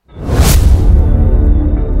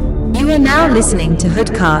are now listening to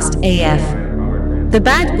Hoodcast AF, the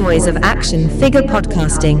bad boys of action figure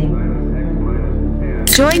podcasting.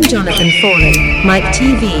 Join Jonathan Fallen, Mike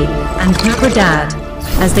TV, and Cobra Dad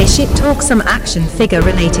as they shit talk some action figure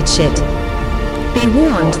related shit. Be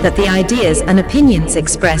warned that the ideas and opinions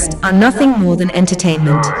expressed are nothing more than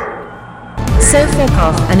entertainment. So fuck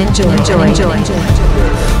off and enjoy.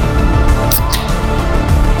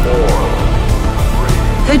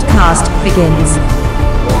 Hoodcast begins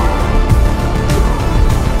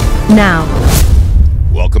now.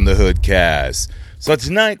 Welcome to Hoodcast. So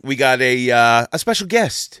tonight we got a special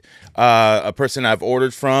guest, a person I've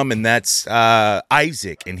ordered from, and that's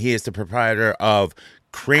Isaac, and he is the proprietor of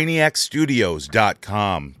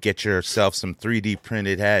CraniacStudios.com. Get yourself some 3D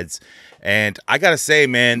printed heads. And I gotta say,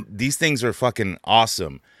 man, these things are fucking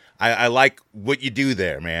awesome. I like what you do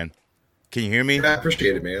there, man. Can you hear me? I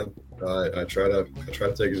appreciate it, man. I try to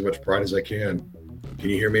take as much pride as I can. Can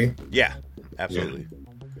you hear me? Yeah, absolutely. Yeah.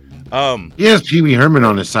 He has Pee Wee Herman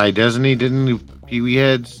on his side, doesn't he? Didn't he? Pee Wee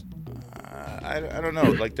heads? I don't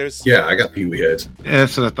know. Like, there's... Yeah, I got Pee Wee heads. Yeah,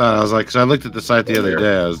 that's what I thought. I was like, because I looked at the site the other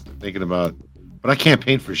day. I was thinking about, but I can't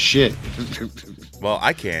paint for shit. Well,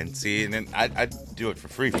 I can. See, and then I do it for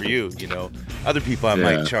free for you, you know. Other people I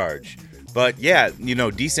might charge. But, yeah, you know,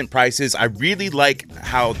 decent prices. I really like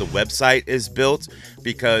how the website is built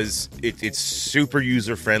because it's super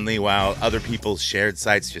user-friendly while other people's shared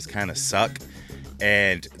sites just kind of suck.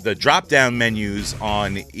 And the drop-down menus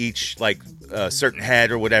on each, like, certain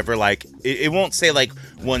head or whatever, like, it won't say, like,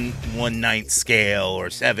 1/9 scale or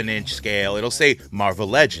 7-inch scale. It'll say Marvel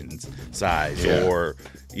Legends size or,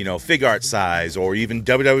 you know, Fig Art size or even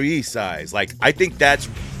WWE size. Like, I think that's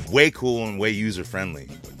way cool and way user-friendly.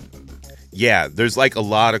 Yeah, there's, like, a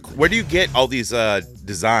lot of... Where do you get all these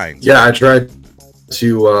designs? Yeah, I tried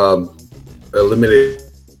to eliminate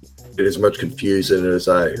as much confusion as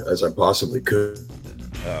I possibly could.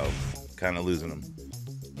 Oh, kind of losing them.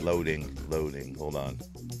 Loading. Hold on.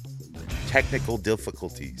 Technical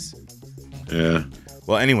difficulties. Yeah.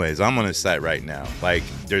 Well, anyways, I'm on his site right now. Like,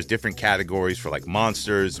 there's different categories for, like,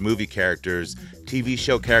 monsters, movie characters, TV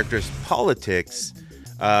show characters, politics,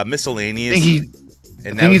 miscellaneous.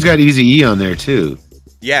 I think he's got Easy E on there, too.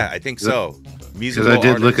 Yeah, I think so. Musical I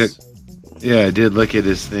did artists. I did look at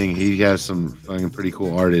his thing. He has some fucking pretty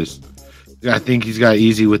cool artists. I think he's got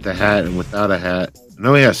Easy with the hat and without a hat. I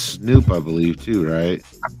know he has Snoop, I believe, too, right?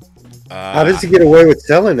 How does he get away with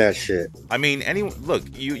selling that shit? I mean, look,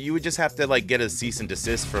 you would just have to, like, get a cease and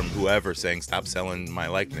desist from whoever saying stop selling my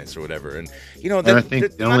likeness or whatever. And, you know, I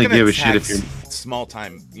think they only give a shit if you're small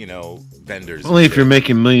time, you know, vendors. Only if you're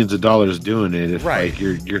making millions of dollars doing it. If right.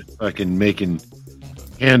 Like you're fucking making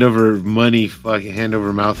hand over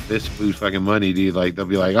mouth fist food fucking money, dude. Like they'll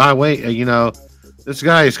be like, oh wait, you know, this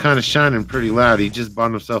guy is kind of shining pretty loud. He just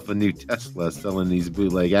bought himself a new Tesla, selling these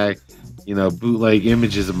bootleg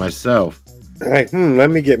images of myself. Like,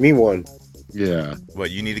 let me get me one. Yeah.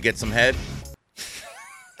 What, you need to get some head?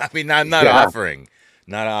 I mean, I'm not offering.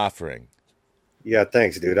 Not offering. Yeah,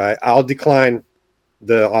 thanks, dude. I'll decline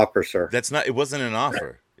the offer, sir. It wasn't an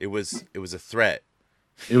offer. It was a threat.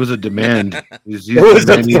 It was a demand. It was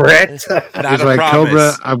a threat. It's like,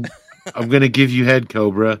 Cobra, I'm gonna give you head,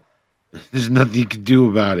 Cobra. There's nothing you can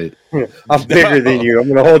do about it. I'm bigger than you. I'm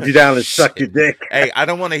going to hold you down and suck your dick. Hey, I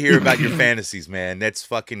don't want to hear about your fantasies, man. That's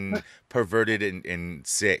fucking perverted and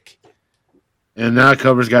sick. And now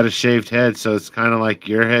Cobra's got a shaved head, so it's kind of like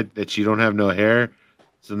your head that you don't have no hair.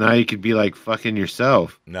 So now you could be like fucking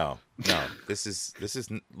yourself. No. This is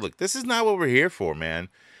not what we're here for, man.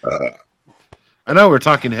 I know we're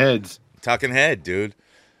talking heads. Talking head, dude.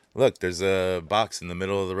 Look, there's a box in the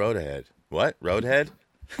middle of the road ahead. What? Road head?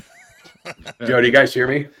 Joe, do you guys hear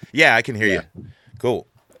me? Yeah, I can hear you. Cool.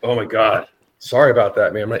 Oh my God. Sorry about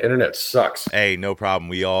that, man. My internet sucks. Hey, no problem.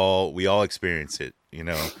 We all experience it, you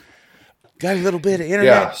know. Got a little bit of internet.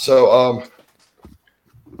 Yeah, so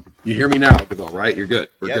you hear me now, though, right? You're good.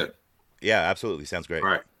 We're good. Yeah, absolutely. Sounds great. All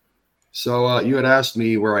right. So you had asked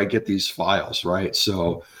me where I get these files, right?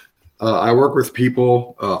 So I work with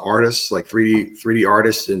people, artists, like 3D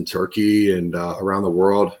artists in Turkey and around the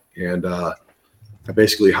world, and I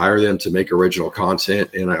basically hire them to make original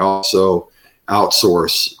content, and I also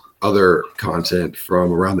outsource other content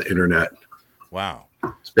from around the internet. Wow.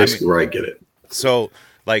 It's basically where I get it. So,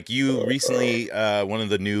 like, you recently, one of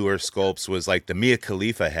the newer sculpts was like the Mia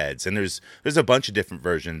Khalifa heads, and there's a bunch of different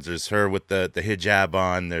versions. There's her with the hijab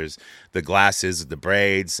on, there's the glasses, the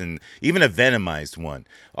braids, and even a Venomized one.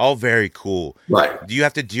 All very cool. Right. Do you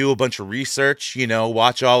have to do a bunch of research, you know,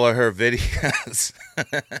 watch all of her videos?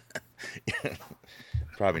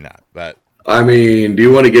 Probably not, but I mean, do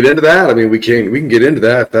you want to get into that? I mean, we can get into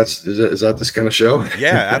that. Is that this kind of show?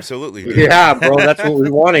 Yeah, absolutely. dude. Yeah, bro, that's what we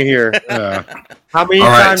want to hear. How many All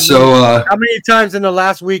right, times? How many times in the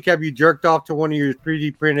last week have you jerked off to one of your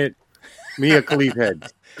 3D printed Mia Khalifa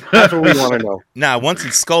heads? That's what we want to know. Nah, once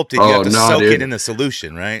it's sculpted, you have to soak it in the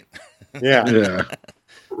solution, right? Yeah.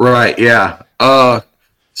 Right. Yeah.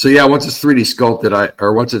 So yeah, once it's 3D sculpted,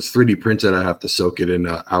 once it's 3D printed, I have to soak it in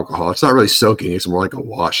alcohol. It's not really soaking; it's more like a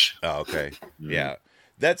wash. Oh, okay. Yeah.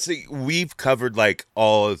 We've covered like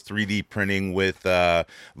all of 3D printing with Via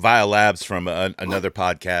Labs from another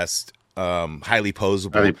podcast, Highly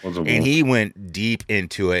Posable, and he went deep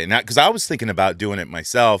into it. And because I was thinking about doing it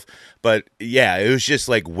myself, but yeah, it was just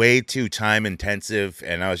like way too time intensive,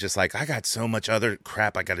 and I was just like, I got so much other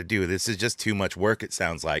crap I got to do. This is just too much work. It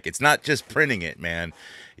sounds like it's not just printing it, man.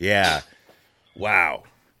 Yeah. Wow.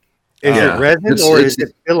 Is it resin or is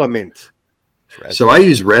it filament? So I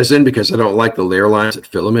use resin because I don't like the layer lines that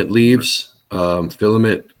filament leaves.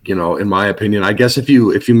 Filament, in my opinion, I guess if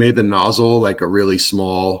you made the nozzle like a really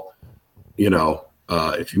small,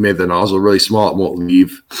 if you made the nozzle really small, it won't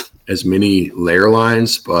leave as many layer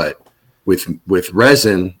lines. But with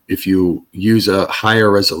resin, if you use a higher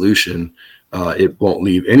resolution, it won't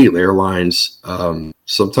leave any layer lines.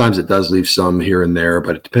 Sometimes it does leave some here and there,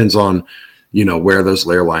 but it depends on, where those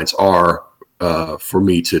layer lines are for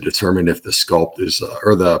me to determine if the sculpt is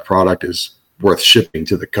or the product is worth shipping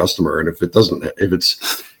to the customer. And if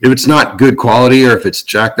it's not good quality or if it's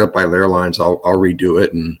jacked up by layer lines, I'll redo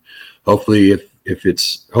it. And hopefully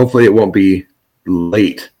hopefully it won't be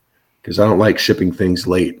late, because I don't like shipping things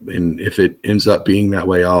late. And if it ends up being that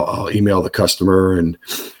way, I'll email the customer and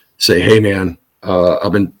say, hey man,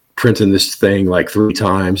 I've been printing this thing like 3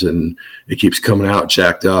 times and it keeps coming out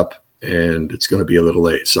jacked up and it's going to be a little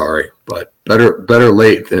late. Sorry, but better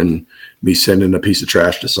late than me sending a piece of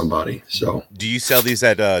trash to somebody. So do you sell these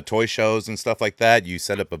at toy shows and stuff like that? You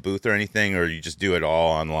set up a booth or anything, or you just do it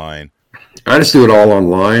all online? I just do it all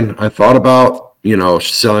online. I thought about,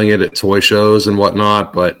 selling it at toy shows and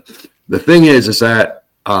whatnot, but the thing is that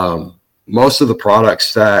most of the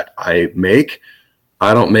products that I make,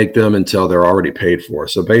 I don't make them until they're already paid for.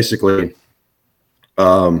 So basically,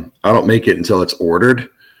 I don't make it until it's ordered.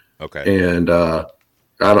 Okay. And I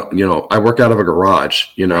don't, I work out of a garage,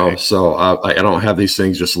 right. So I don't have these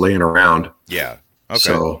things just laying around. Yeah. Okay.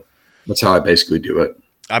 So that's how I basically do it.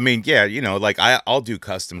 I mean, yeah, like I'll do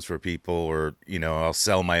customs for people, or, I'll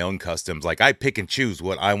sell my own customs. Like I pick and choose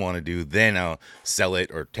what I want to do, then I'll sell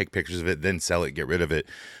it or take pictures of it, then sell it, get rid of it.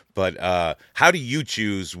 But how do you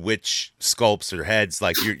choose which sculpts or heads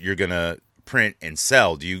like you're going to print and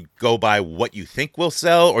sell? Do you go by what you think will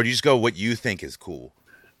sell, or do you just go what you think is cool?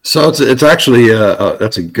 So it's actually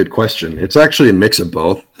that's a good question. It's actually a mix of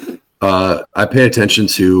both. I pay attention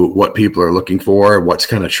to what people are looking for, what's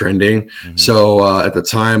kind of trending. Mm-hmm. So at the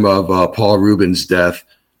time of Paul Rubin's death,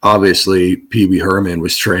 obviously Pee Wee Herman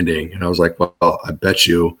was trending, and I was like, well, I bet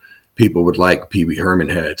you people would like Pee Wee Herman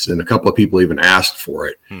heads, and a couple of people even asked for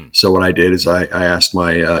it. So what I did is I asked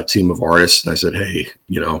my team of artists, and I said, hey,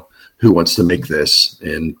 who wants to make this?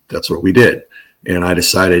 And that's what we did. And I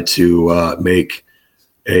decided to make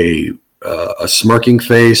a smirking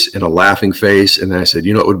face and a laughing face, and then I said,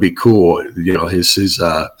 it would be cool,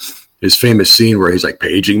 his famous scene where he's like,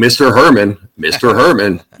 paging Mr. Herman,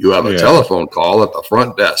 you have a telephone call at the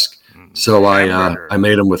front desk. So I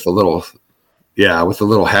made him with a little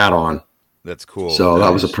hat on. That's cool. So that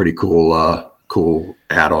was a pretty cool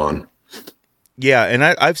add-on. Yeah, and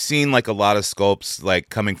I've seen like a lot of sculpts like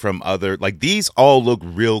coming from other, like these all look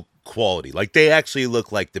real quality. Like they actually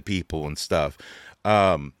look like the people and stuff.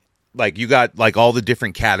 Like you got like all the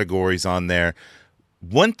different categories on there.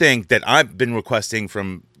 One thing that I've been requesting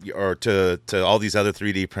from to all these other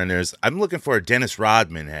 3D printers, I'm looking for a Dennis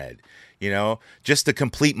Rodman head, just to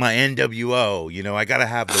complete my NWO. I got to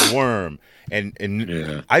have the worm.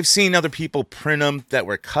 And I've seen other people print them that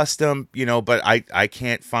were custom, but I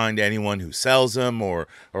can't find anyone who sells them or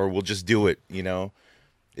will just do it,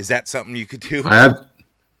 Is that something you could do?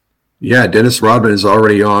 Dennis Rodman is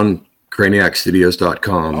already on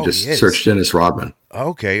craniacstudios.com. Just search Dennis Rodman.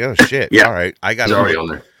 Okay. Oh shit. Yeah. All right. I got it already on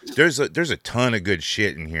there. There's a ton of good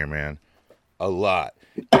shit in here, man. A lot.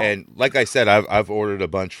 And like I said, I've ordered a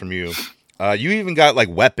bunch from you. You even got like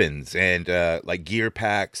weapons and like gear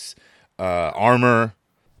packs, armor,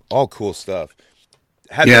 all cool stuff.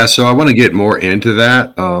 So I want to get more into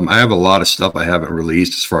that. I have a lot of stuff I haven't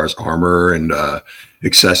released as far as armor and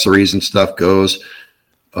accessories and stuff goes.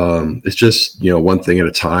 It's just, one thing at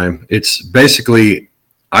a time. It's basically,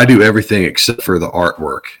 I do everything except for the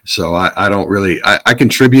artwork. So I don't really, I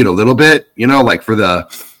contribute a little bit, like for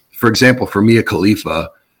for example, for Mia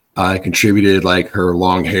Khalifa, I contributed like her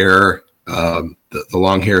long hair, the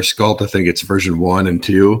long hair sculpt. I think it's version 1 and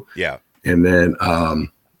 2. Yeah. And then,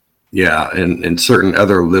 and certain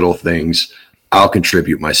other little things I'll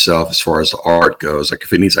contribute myself as far as the art goes. Like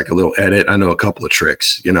if it needs like a little edit, I know a couple of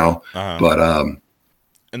tricks, you know, but,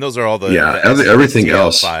 and those are all the everything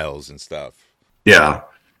else files and stuff. Yeah.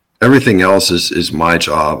 Everything else is my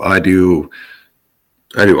job. I do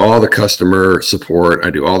all the customer support. I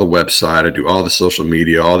do all the website. I do all the social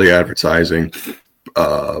media, all the advertising,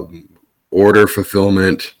 order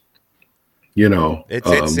fulfillment. You know,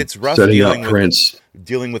 it's rough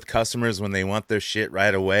dealing with customers when they want their shit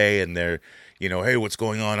right away and they're, you know, hey, what's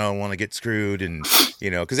going on? I don't want to get screwed. And,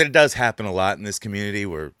 you know, because it does happen a lot in this community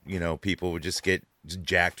where, you know, people would just get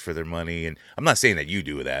jacked for their money. And I'm not saying that you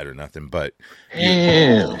do that or nothing, but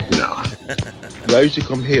no. I used to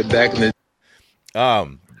come here back in the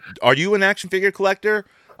are you an action figure collector?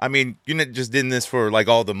 I mean, you're not just in this for like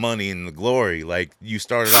all the money and the glory. Like you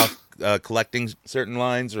started off collecting certain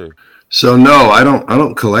lines, or so? No, I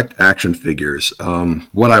don't collect action figures.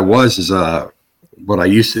 What I was is what I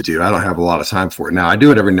used to do. I don't have a lot of time for it now. I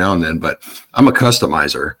do it every now and then, but I'm a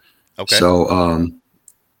customizer. Okay. So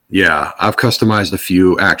yeah, I've customized a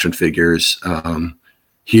few action figures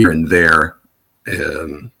here and there.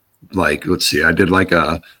 Like, let's see, I did like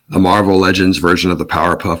a Marvel Legends version of the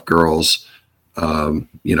Powerpuff Girls.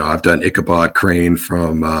 You know, I've done Ichabod Crane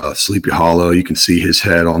from Sleepy Hollow. You can see his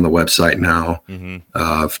head on the website now. Mm-hmm.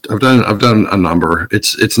 I've done a number.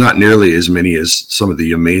 It's not nearly as many as some of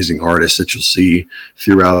the amazing artists that you'll see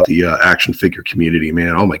throughout the action figure community,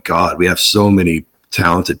 man. Oh my God, we have so many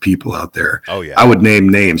talented people out there. Oh yeah. I would name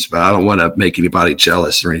names, but I don't want to make anybody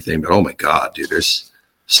jealous or anything, but oh my God, dude, there's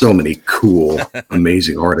so many cool,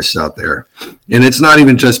 amazing artists out there. And it's not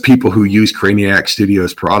even just people who use Craniac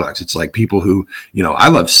Studios products. It's like people who, you know, I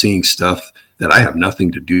love seeing stuff that I have nothing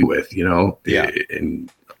to do with, you know? Yeah. And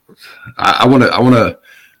I want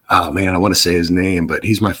to say his name, but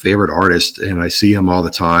he's my favorite artist and I see him all the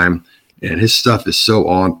time and his stuff is so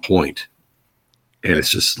on point. And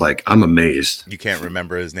it's just like, I'm amazed. You can't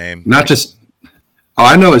remember his name? Not just... Oh,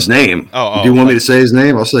 I know his name. Do you want me to say his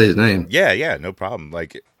name? I'll say his name. Yeah, no problem.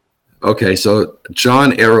 Like, okay, so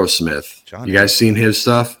John Aerosmith. You guys seen his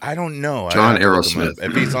stuff? I don't know. John Aerosmith.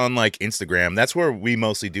 If he's on like Instagram, that's where we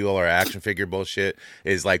mostly do all our action figure bullshit.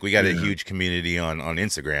 Is like we got a huge community on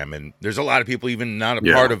Instagram, and there's a lot of people even not a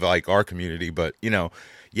part of like our community, but you know,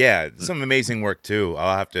 some amazing work too.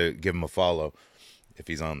 I'll have to give him a follow if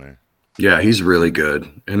he's on there. Yeah, he's really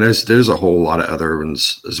good, and there's a whole lot of other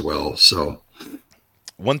ones as well. So.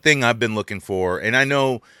 One thing I've been looking for, and I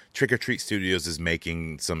know Trick or Treat Studios is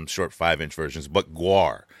making some short 5-inch versions, but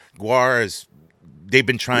GWAR they've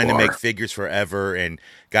been trying to make figures forever and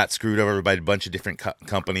got screwed over by a bunch of different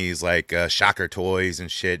companies like Shocker Toys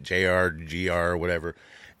and shit, JR, GR, or whatever.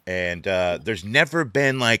 And there's never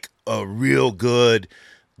been like a real good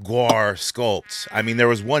GWAR sculpt. I mean, there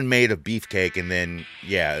was one made of Beefcake, and then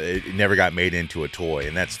it never got made into a toy,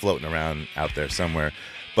 and that's floating around out there somewhere.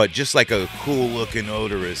 But just like a cool looking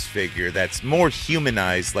odorous figure that's more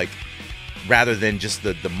humanized, like rather than just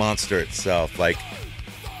the monster itself. Like,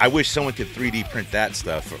 I wish someone could 3D print that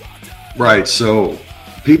stuff. Right. So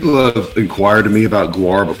people have inquired to me about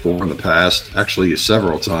GWAR before in the past, actually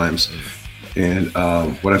several times. And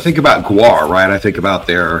when I think about GWAR, right, I think about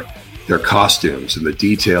their costumes and the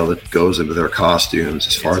detail that goes into their costumes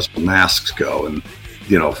as far as the masks go. And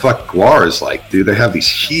you know, fuck, GWAR is like, dude, they have these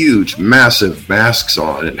huge, massive masks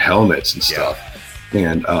on and helmets and stuff.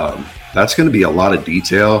 And that's going to be a lot of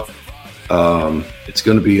detail. It's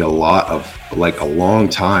going to be a lot of, like, a long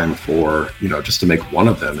time for, you know, just to make one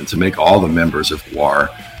of them and to make all the members of GWAR.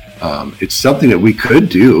 It's something that we could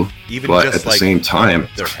do, even but just at the like same time.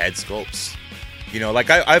 Their head sculpts. You know, like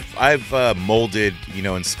I've molded, you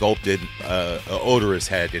know, and sculpted a odorous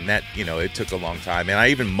head, and that, you know, it took a long time. And I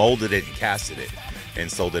even molded it and casted it and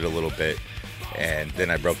sold it a little bit, and then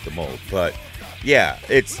I broke the mold. But yeah,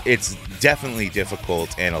 it's definitely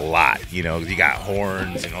difficult and a lot. You know, you got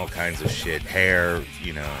horns and all kinds of shit, hair.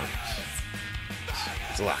 You know,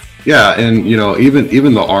 it's a lot. Yeah, and you know,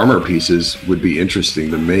 even the armor pieces would be interesting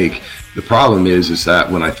to make. The problem is that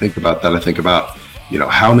when I think about that, I think about, you know,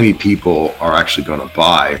 how many people are actually going to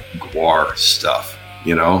buy GWAR stuff.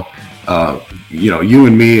 You know, you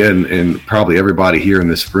and me and probably everybody here in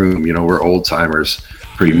this room, you know, we're old timers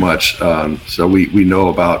pretty much. So we know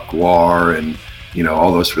about GWAR and, you know,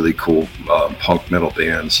 all those really cool punk metal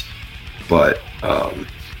bands. But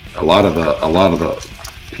a lot of the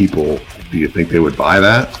people Do you think they would buy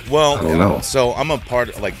that? Well, I don't know. So I'm a part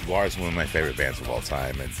of, like, GWAR is one of my favorite bands of all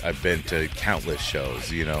time, and I've been to countless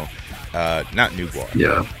shows, you know. Not New GWAR.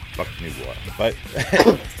 Yeah. Fuck New GWAR. But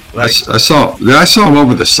like, I saw them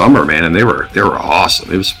over the summer, man, and they were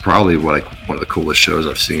awesome. It was probably one of the coolest shows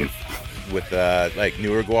I've seen. With like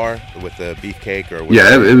newer GWAR, with the Beefcake, or with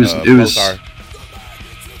it was Pulsar.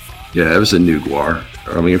 Yeah, it was a new GWAR.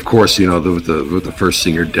 I mean, of course, you know, with the first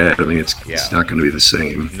singer dead, I mean, it's not going to be the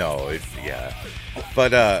same. No,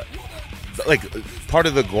 but like part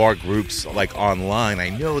of the GWAR groups, like online, I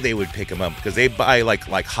know they would pick them up because they buy like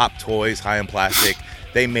Hop Toys, High and Plastic.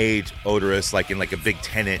 They made Odorous like in like a big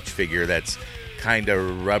 10-inch figure that's kind of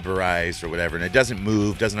rubberized or whatever, and it doesn't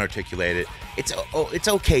move, doesn't articulate it. It's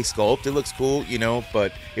okay sculpt, it looks cool, you know,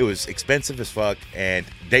 but it was expensive as fuck, and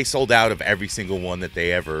they sold out of every single one that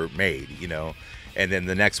they ever made, you know. And then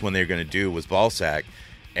the next one they're going to do was Ballsack,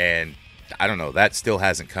 and I don't know, that still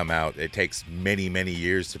hasn't come out. It takes many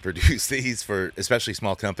years to produce these for especially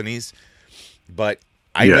small companies, but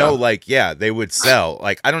I know, like, they would sell.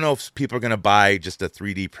 Like, I don't know if people are going to buy just a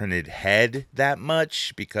 3D printed head that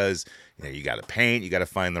much because, you know, you got to paint, you got to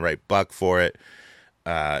find the right buck for it.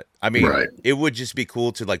 I mean, it would just be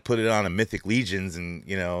cool to, like, put it on a Mythic Legions and,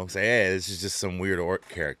 you know, say, hey, this is just some weird orc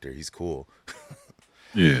character. He's cool.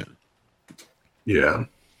 Yeah.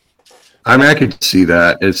 I mean, I could see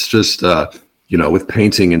that. It's just, you know, with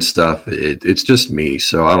painting and stuff, it's just me.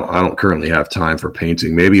 So I don't currently have time for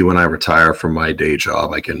painting. Maybe when I retire from my day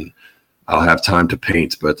job, I'll have time to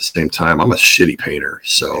paint. But at the same time, I'm a shitty painter,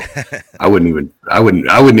 so I wouldn't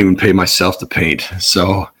even pay myself to paint.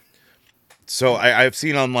 So I've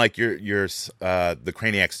seen on like your the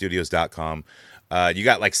craniacstudios.com, you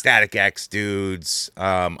got like Static X dudes.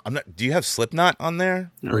 Do you have Slipknot on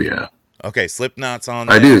there? Oh yeah. Okay, Slipknot's on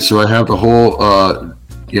there. I do. So I have the whole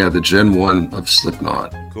the Gen 1 of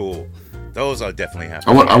Slipknot. Cool. Those I definitely have.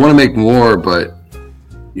 I want to make more, but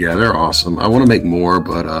yeah, they're awesome. I want to make more,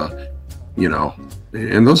 but you know,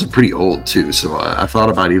 and those are pretty old too. So I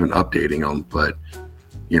thought about even updating them, but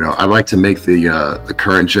you know, I like to make the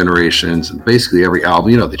current generations and basically every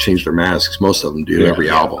album. You know, they change their masks. Most of them do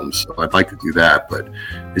every album. So I'd like to do that, but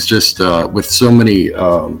it's just with so many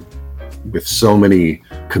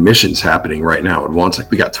commissions happening right now at once. Like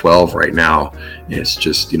we got 12 right now, and it's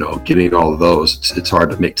just, you know, getting all of those. It's hard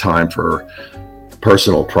to make time for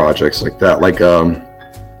personal projects like that. Like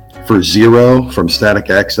for Zero from Static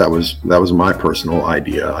X, that was my personal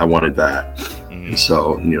idea. I wanted that. And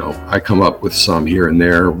so, you know, I come up with some here and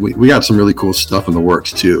there. We got some really cool stuff in the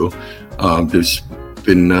works too. There's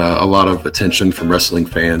been a lot of attention from wrestling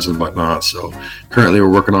fans and whatnot. So currently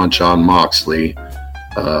we're working on John Moxley.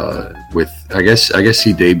 With I guess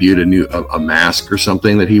he debuted a mask or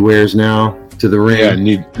something that he wears now to the ring. Yeah,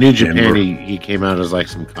 New Japan. He came out as like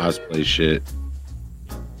some cosplay shit.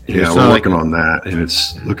 Yeah, we're working on that, and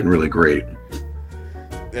it's looking really great.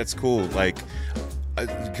 That's cool. Like,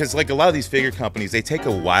 because like a lot of these figure companies, they take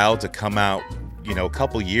a while to come out. You know, a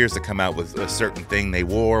couple years to come out with a certain thing they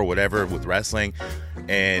wore or whatever with wrestling.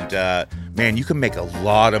 And man, you can make a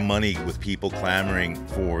lot of money with people clamoring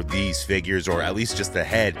for these figures, or at least just the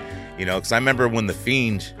head, you know, because I remember when The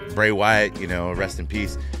Fiend, Bray Wyatt, you know, rest in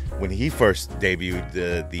peace, when he first debuted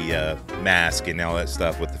the mask and all that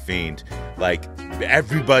stuff with The Fiend, like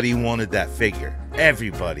everybody wanted that figure,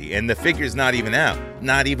 everybody, and the figure's not even out,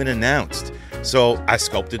 not even announced. So I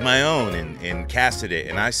sculpted my own and casted it,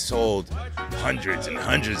 and I sold hundreds and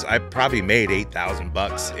hundreds. I probably made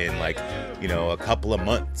 $8,000 in like, you know, a couple of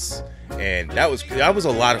months, and that was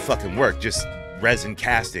a lot of fucking work, just resin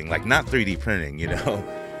casting, like not 3D printing, you know.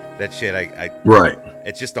 That shit, I right.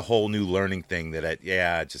 It's just a whole new learning thing that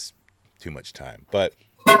just too much time. But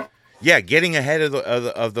yeah, getting ahead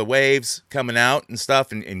of the waves coming out and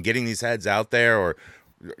stuff, and getting these heads out there, or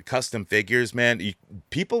custom figures, man,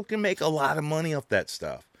 people can make a lot of money off that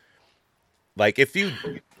stuff. Like if you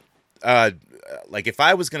like if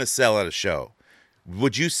I was gonna sell at a show,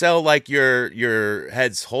 would you sell like your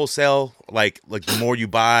heads wholesale, like the more you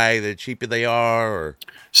buy the cheaper they are? Or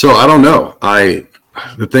so I don't know.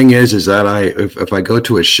 The thing is that if I go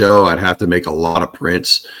to a show, I'd have to make a lot of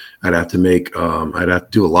prints. I'd have to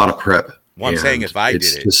do a lot of prep. Well, I'm saying if I did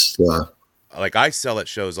it, just, like I sell at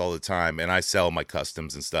shows all the time, and I sell my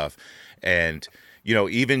customs and stuff, and you know,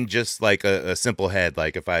 even just like a simple head,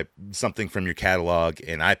 like if something from your catalog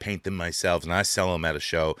and I paint them myself and I sell them at a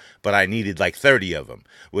show, but I needed like 30 of them,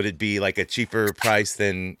 would it be like a cheaper price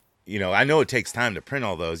than, you know, I know it takes time to print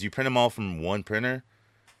all those. You print them all from one printer?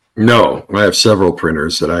 No, I have several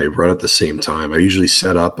printers that I run at the same time. I usually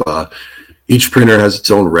set up, each printer has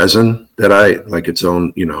its own resin that I like, its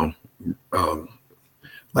own, you know,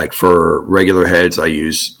 Like for regular heads, I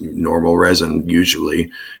use normal resin usually,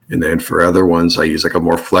 and then for other ones, I use like a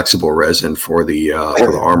more flexible resin for the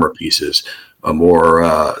armor pieces, a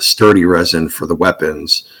more sturdy resin for the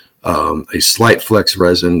weapons, a slight flex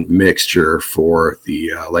resin mixture for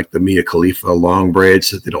the like the Mia Khalifa long braids,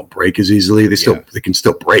 so that they don't break as easily. They can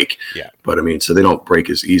still break, but I mean, so they don't break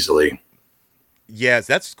as easily. Yes,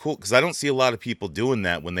 that's cool because I don't see a lot of people doing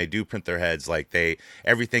that when they do print their heads. Like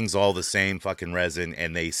everything's all the same fucking resin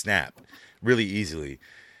and they snap really easily.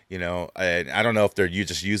 You know, I don't know if they're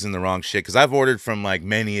just using the wrong shit because I've ordered from like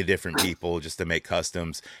many different people just to make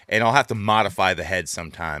customs, and I'll have to modify the head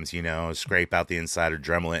sometimes. You know, scrape out the inside or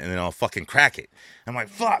Dremel it, and then I'll fucking crack it. I'm like,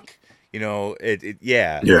 fuck. You know,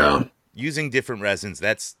 yeah. Using different resins,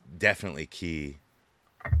 that's definitely key.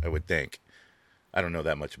 I would think. I don't know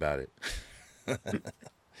that much about it.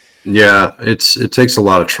 Yeah, it takes a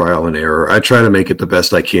lot of trial and error. I try to make it the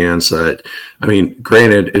best I can. So that, I mean,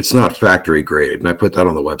 granted, it's not factory grade, and I put that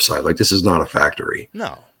on the website. Like, this is not a factory.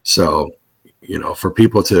 No. So, you know, for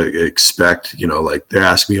people to expect, you know, like they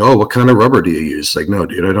ask me, oh, what kind of rubber do you use? Like, no,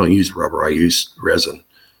 dude, I don't use rubber. I use resin.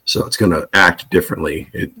 So it's going to act differently.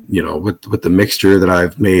 It, you know, with the mixture that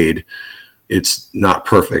I've made, it's not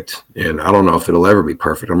perfect, and I don't know if it'll ever be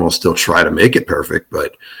perfect. I'm going to still try to make it perfect,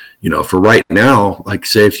 but you know, for right now, like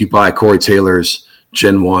say if you buy Corey Taylor's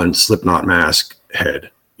Gen 1 Slipknot mask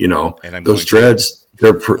head, you know, those dreads,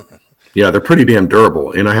 they're pretty damn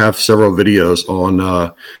durable. And I have several videos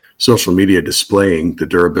on social media displaying the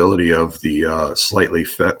durability of the slightly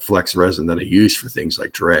flex resin that I use for things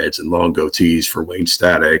like dreads and long goatees for Wayne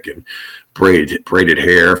Static and braided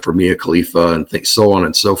hair for Mia Khalifa and things, so on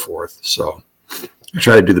and so forth. So I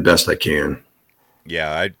try to do the best I can.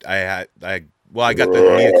 Yeah, I got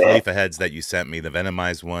the Mia Khalifa heads that you sent me, the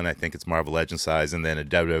Venomized one. I think it's Marvel Legends size, and then a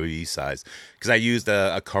WWE size. Because I used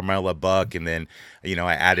a Carmella Buck, and then, you know,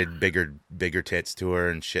 I added bigger tits to her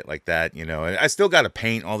and shit like that. You know, and I still got to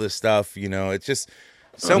paint all this stuff. You know, it's just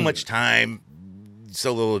so much time,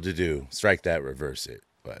 so little to do. Strike that, reverse it.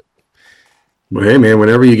 But well, hey man,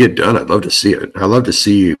 whenever you get done, I'd love to see it. I love to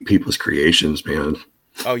see people's creations, man.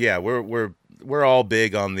 Oh yeah, we're all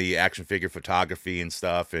big on the action figure photography and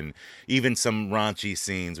stuff, and even some raunchy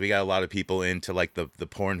scenes. We got a lot of people into like the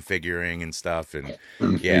porn figuring and stuff, and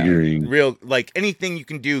real like anything you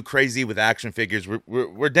can do crazy with action figures.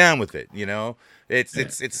 We're down with it. You know,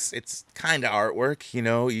 it's kind of artwork. You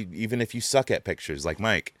know, even if you suck at pictures, like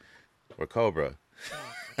Mike or Cobra.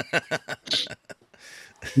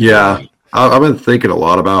 Yeah, I've been thinking a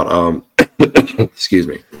lot about. Excuse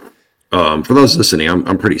me. For those listening,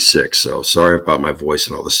 I'm pretty sick, so sorry about my voice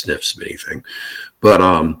and all the sniffs and anything. But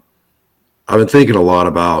I've been thinking a lot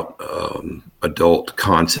about adult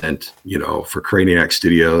content, you know, for Craniac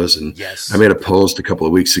Studios. And I made a post a couple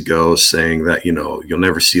of weeks ago saying that, you know, you'll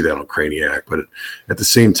never see that on Craniac. But at the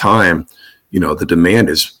same time, you know, the demand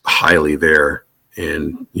is highly there.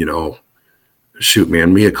 And, you know, shoot,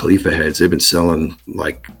 man, Mia Khalifa heads, they've been selling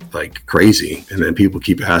like crazy. And then people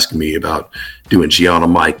keep asking me about doing Gianna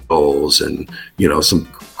Michaels and, you know, some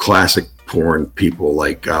classic porn people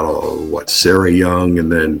like, Sarah Young,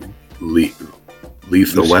 and then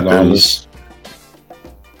Lethal Weapons.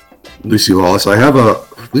 Lucy Lawless.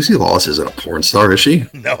 Lucy Lawless isn't a porn star, is she?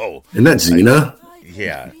 No. Isn't that Xena?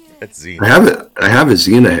 Yeah, that's Xena. I have a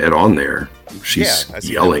Xena head on there. She's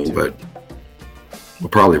yelling, but we'll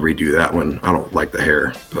probably redo that one. I don't like the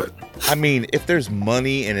hair, but I mean, if there's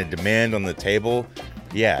money and a demand on the table,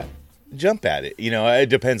 yeah, jump at it. You know, it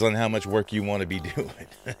depends on how much work you want to be doing.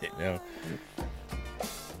 You know,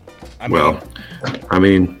 I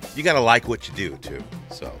mean, you gotta like what you do too.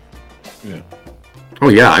 So, yeah. Oh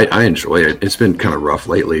yeah, I enjoy it. It's been kind of rough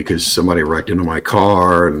lately because somebody wrecked into my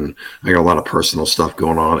car, and I got a lot of personal stuff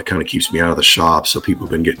going on. It kind of keeps me out of the shop, so people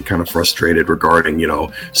have been getting kind of frustrated regarding, you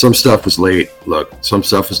know, some stuff was late. Look, some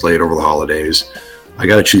stuff was late over the holidays. I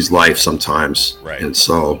got to choose life sometimes, right? And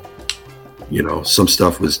so, you know, some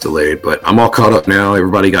stuff was delayed, but I'm all caught up now.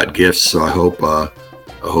 Everybody got gifts, so I hope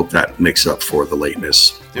that makes up for the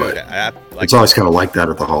lateness. Dude, it's always kind of like that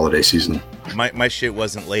at the holiday season. My shit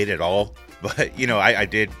wasn't late at all. But, you know, I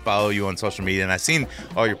did follow you on social media, and I seen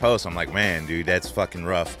all your posts. I'm like, man, dude, that's fucking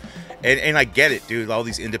rough. And I get it, dude. All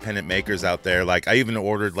these independent makers out there. Like, I even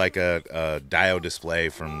ordered, like, a Dio display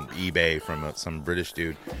from eBay from some British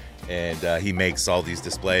dude. And he makes all these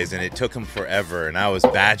displays, and it took him forever. And I was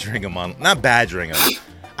badgering him on... Not badgering him.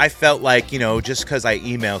 I felt like, you know, just because I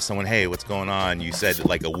emailed someone, hey, what's going on? You said,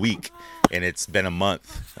 like, a week, and it's been a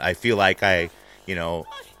month. I feel like I, you know...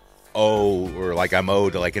 owe or like I'm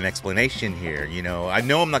owed like an explanation here. You know I'm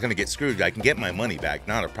not going to get screwed. I can get my money back,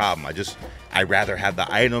 not a problem. I rather have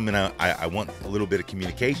the item, and I want a little bit of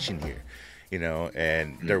communication here. You know,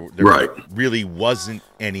 and there Right. really wasn't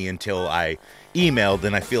any until I emailed,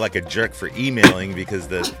 and I feel like a jerk for emailing because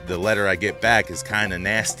the letter I get back is kind of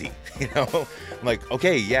nasty. You know, I'm like,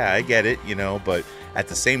 okay, yeah, I get it, you know, but at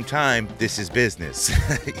the same time, this is business.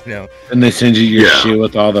 You know, And they send you your Yeah. shit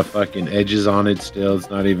with all the fucking edges on it still. It's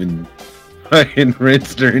not even fucking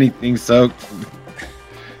rinsed or anything soaked.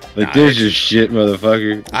 Like, Nah, there's your shit,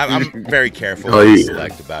 motherfucker. I'm very careful Oh, and yeah.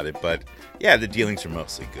 select about it, but yeah, the dealings are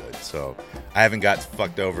mostly good, so I haven't got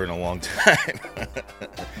fucked over in a long time.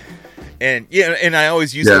 And yeah, and I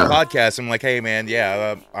always use the Yeah. podcast. I'm like, hey man,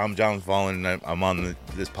 yeah, I'm John Fallen, and I'm on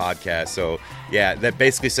this podcast. So yeah, that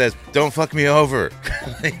basically says, don't fuck me over.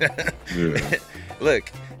 Yeah.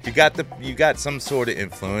 Look, you got some sort of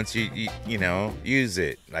influence. You know, use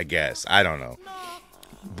it. I guess I don't know.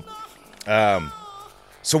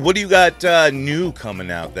 So what do you got new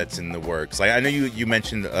coming out that's in the works? Like I know you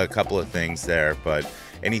mentioned a couple of things there, but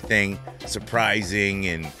anything surprising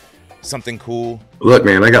and something cool? Look,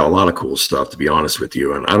 man, I got a lot of cool stuff, to be honest with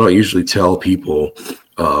you. And I don't usually tell people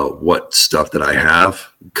what stuff that I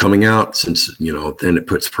have coming out, since, you know, then it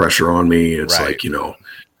puts pressure on me. It's Right. like, you know,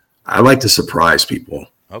 I like to surprise people.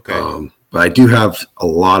 Okay. But I do have a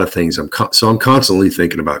lot of things. I'm constantly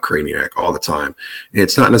thinking about Craniac all the time. And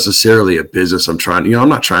it's not necessarily a business I'm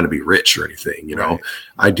not trying to be rich or anything, you know.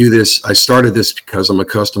 Right. I started this because I'm a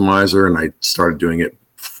customizer, and I started doing it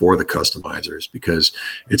for the customizers, because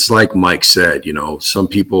it's like Mike said, you know, some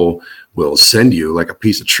people will send you like a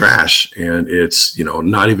piece of trash, and it's, you know,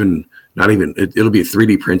 not even it'll be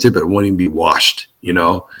 3D printed, but it won't even be washed, you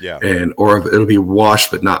know. Yeah. Or it'll be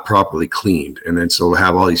washed but not properly cleaned, and then so we'll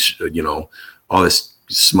have all these, you know, all this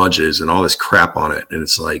smudges and all this crap on it, and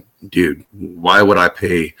it's like, dude, why would I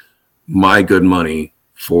pay my good money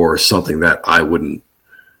for something that I wouldn't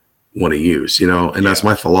want to use, you know? And that's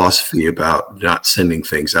my philosophy about not sending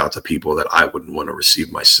things out to people that I wouldn't want to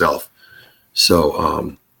receive myself.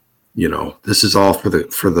 So you know, this is all for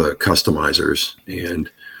the customizers, and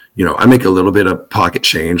you know, I make a little bit of pocket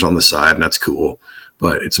change on the side, and that's cool,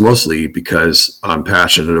 but it's mostly because I'm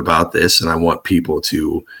passionate about this, and I want people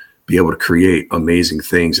to be able to create amazing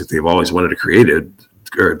things that they've always wanted to create,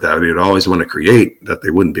 or that they'd always want to create, that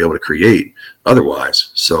they wouldn't be able to create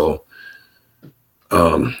otherwise. So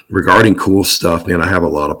regarding cool stuff, man, I have a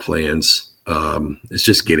lot of plans. It's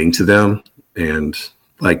just getting to them. And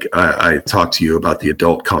like I talked to you about the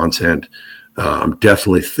adult content, I'm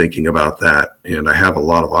definitely thinking about that, and I have a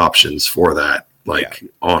lot of options for that, like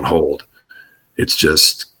on hold. It's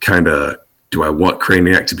just kind of, do I want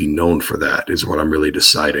Craniac to be known for that is what I'm really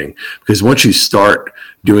deciding. Because once you start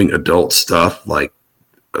doing adult stuff, like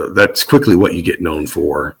that's quickly what you get known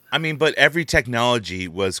for. I mean, but every technology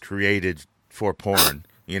was created for porn,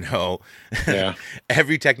 you know. Yeah.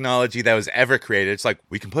 Every technology that was ever created, it's like,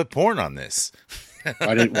 we can put porn on this.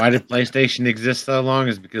 Why did PlayStation exist so long?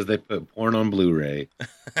 Is because they put porn on Blu-ray.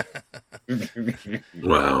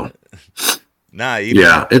 Wow. Nah, even,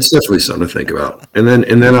 Yeah, it's definitely something to think about. And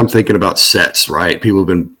then I'm thinking about sets, right? People have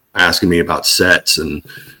been asking me about sets and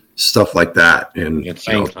stuff like that. And It's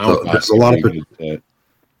you know, saying there's a lot of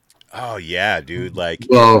oh yeah, dude. Like,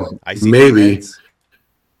 ICP maybe. heads.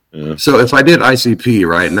 So if I did ICP,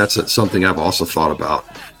 right, and that's something I've also thought about,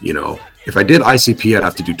 you know, if I did ICP, I'd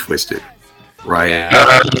have to do Twisted, right?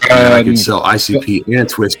 Yeah. And I can sell ICP and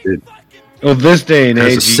Twisted Well, this day and as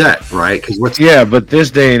a age, set, right? Because yeah, but this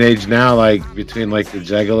day and age now, like between like the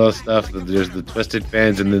Juggalo stuff, there's the Twisted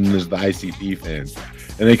fans, and then there's the ICP fans,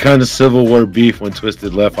 and they kind of Civil War beef when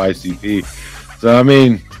Twisted left ICP. So I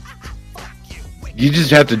mean, you just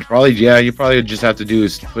have to you probably just have to do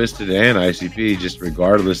is Twisted and ICP, just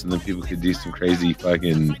regardless, and then people could do some crazy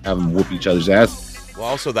fucking have them whoop each other's ass. Well,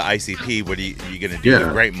 also the ICP. What are you gonna do? Yeah.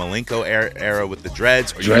 The Great Malenko era with the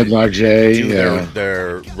dreads, or Dreadlock J, do yeah.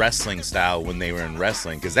 their wrestling style when they were in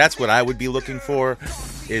wrestling? Because that's what I would be looking for,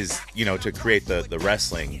 is, you know, to create the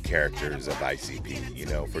wrestling characters of ICP, you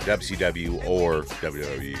know, for WCW or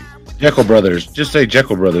WWE. Jekyll Brothers, just say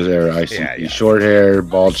Jekyll Brothers era ICP, Yeah. short hair,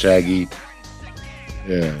 bald, shaggy.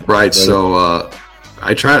 Yeah, right. So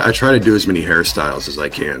I try to do as many hairstyles as I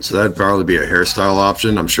can. So that'd probably be a hairstyle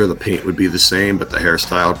option. I'm sure the paint would be the same, but the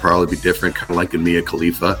hairstyle would probably be different, kind of like in Mia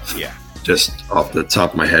Khalifa. Yeah. Just off the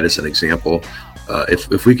top of my head as an example.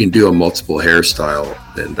 If we can do a multiple hairstyle,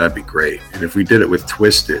 then that'd be great. And if we did it with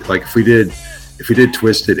Twisted, like if we did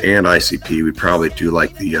Twisted and ICP, we'd probably do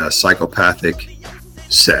like the psychopathic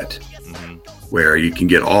set, where you can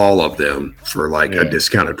get all of them for like a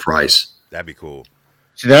discounted price. That'd be cool.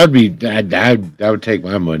 See, that would take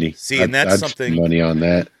my money. See, and that's I'd something. spend money on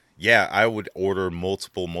that. Yeah, I would order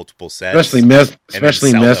multiple sets, Especially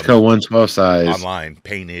Mezco 112 size online,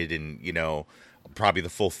 painted, and probably the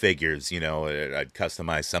full figures. I'd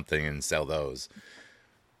customize something and sell those,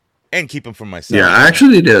 and keep them for myself. Yeah, I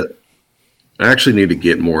actually need to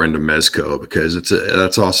get more into Mezco because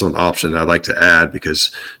that's also an option I'd like to add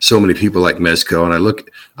because so many people like Mezco, and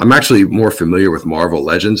I'm actually more familiar with Marvel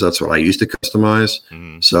Legends. That's what I used to customize.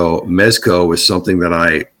 Mm-hmm. So Mezco was something that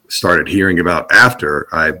I started hearing about after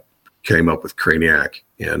I came up with Craniac,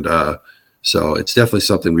 and so it's definitely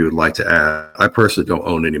something we would like to add. I personally don't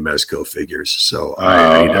own any Mezco figures, so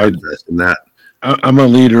I need to invest in that. I'm a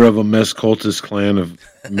leader of a Mez Cultist clan of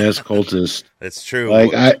Mez Cultists. That's true.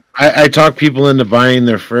 Like I talk people into buying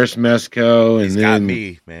their first Mezco, and then got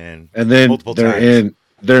me, man. And then multiple they're times.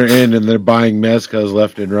 and they're buying Mezcos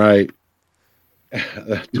left and right.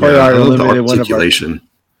 Toy Art Unlimited, articulation.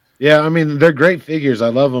 Yeah, I mean they're great figures. I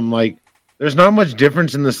love them. Like, there's not much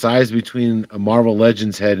difference in the size between a Marvel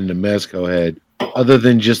Legends head and a Mezco head, other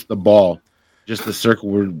than just the ball, just the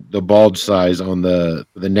circle, the bulge size on the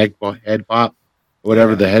neck head pop,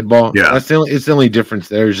 whatever the head ball. Yeah, it's the only difference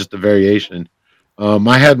there is just a variation.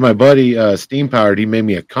 I had my buddy Steam Powered. He made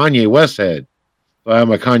me a Kanye West head, so I have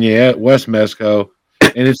my Kanye West Mezco.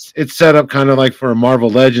 And it's set up kind of like for a Marvel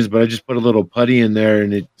Legends, but I just put a little putty in there,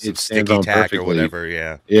 and it stands on perfectly. Or whatever,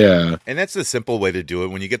 yeah. And that's the simple way to do it.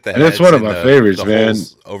 When you get the heads, that's one of my favorites, man.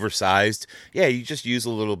 Oversized, yeah. You just use a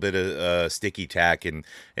little bit of sticky tack, and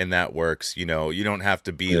that works. You don't have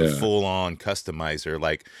to be the full on customizer.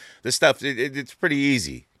 Like this stuff, it's pretty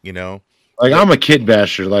easy. Like, I'm a kit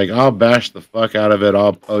basher. Like, I'll bash the fuck out of it.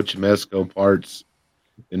 I'll poach Mezco parts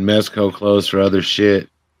and Mezco clothes for other shit.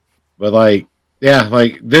 But like. Yeah,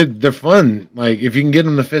 like they're fun. Like, if you can get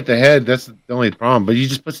them to fit the head, that's the only problem. But you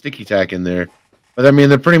just put sticky tack in there. But I mean,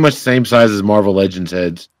 they're pretty much the same size as Marvel Legends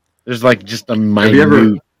heads. There's like just a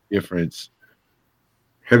minute difference.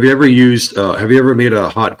 Have you ever used? Have you ever made a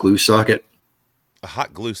hot glue socket? A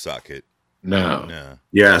hot glue socket? No.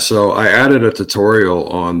 Yeah, so I added a tutorial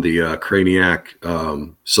on the Craniac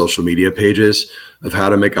social media pages of how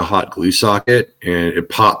to make a hot glue socket, and it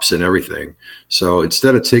pops and everything. So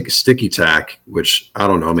instead of taking sticky tack, which I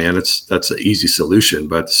don't know, man, that's an easy solution,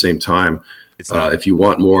 but at the same time, if you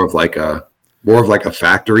want more of like a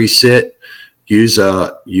factory sit, use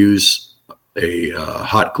a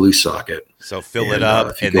hot glue socket. So fill it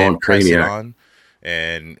up and then press it on,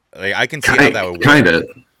 and like, I can see how that would work. Kind of.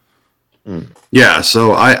 Yeah,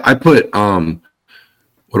 so I put what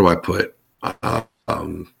do I put?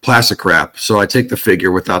 Plastic wrap. So I take the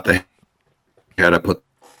figure without the head. I put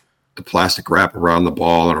the plastic wrap around the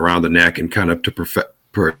ball and around the neck, and kind of to protect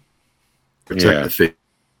the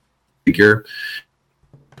figure.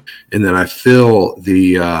 And then I fill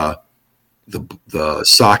the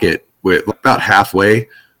socket with about halfway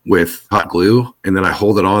with hot glue, and then I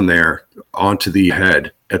hold it on there onto the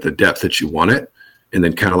head at the depth that you want it. And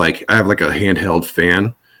then kind of like I have like a handheld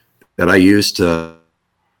fan that I use to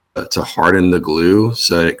harden the glue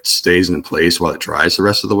so it stays in place while it dries the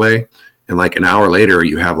rest of the way. And like an hour later,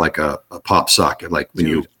 you have like a pop socket. Like when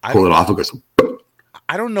you pull it off, it goes.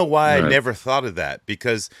 I don't know why I never thought of that,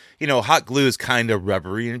 because hot glue is kind of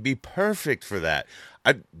rubbery and it'd be perfect for that.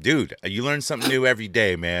 Dude, you learn something new every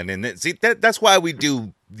day, man. And that's why we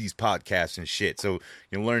do these podcasts and shit. So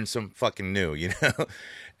you learn some fucking new,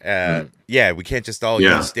 Yeah, we can't just all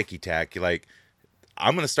use sticky tack. Like,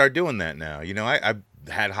 I'm gonna start doing that now. I've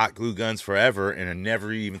had hot glue guns forever, and I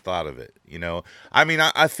never even thought of it. I mean,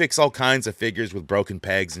 I fix all kinds of figures with broken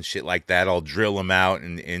pegs and shit like that. I'll drill them out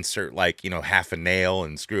and insert like half a nail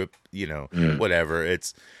and screw it, whatever.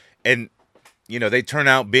 They turn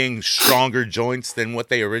out being stronger joints than what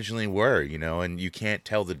they originally were. And you can't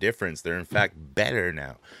tell the difference. They're in fact better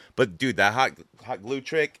now. But dude, that hot glue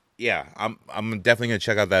trick. Yeah, I'm definitely gonna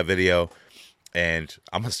check out that video, and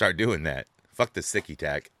I'm gonna start doing that. Fuck the sticky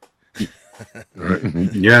tack.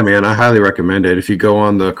 Yeah, man, I highly recommend it. If you go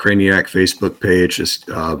on the Craniac Facebook page, just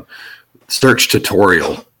search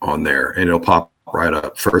tutorial on there, and it'll pop right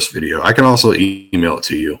up. First video. I can also email it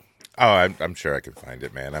to you. Oh, I'm sure I can find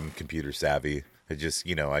it, man. I'm computer savvy. I just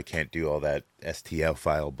I can't do all that STL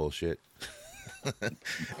file bullshit.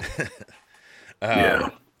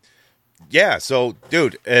 Yeah, so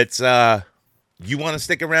dude, it's you want to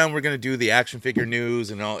stick around, we're gonna do the action figure news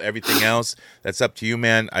and everything else. That's up to you,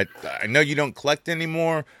 man. I know you don't collect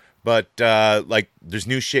anymore, but like there's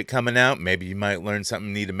new shit coming out. Maybe you might learn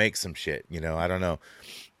something, need to make some shit. I don't know.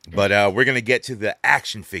 But we're gonna get to the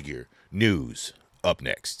action figure news up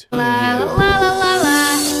next. Dr.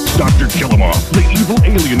 Killamoff, the evil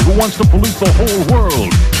alien who wants to pollute the whole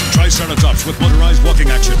world. Triceratops with motorized walking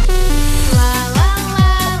action.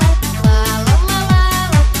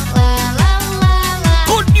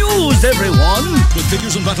 Good news, everyone! With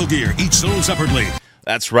figures and battle gear, each sold separately.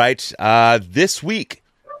 That's right. This week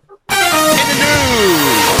in the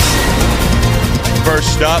news.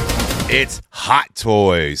 First up, it's Hot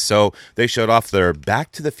Toys. So they showed off their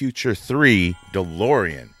Back to the Future 3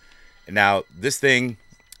 DeLorean. And now this thing,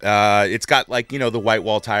 it's got like, you know, the white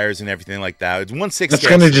wall tires and everything like that. It's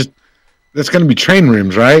 1/6. That's gonna be train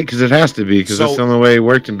rims, right? Because it has to be, because So- that's the only way it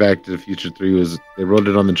worked in Back to the Future 3 was they rode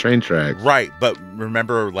it on the train tracks. Right, but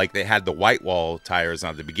remember, like they had the white wall tires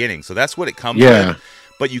at the beginning, so that's what it comes Yeah. with.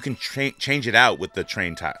 But you can change it out with the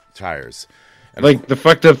train tires. And Like the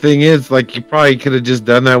fucked up thing is, like you probably could have just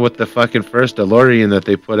done that with the fucking first DeLorean that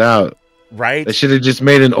they put out. right, They should have just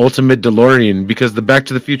made an ultimate DeLorean, because the Back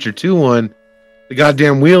to the Future 2 one, the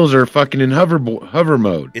goddamn wheels are fucking in hover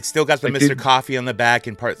mode. it's still got the like Mr. they- Coffee on the back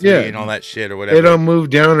in part 3 Yeah. and all that shit or whatever. They don't move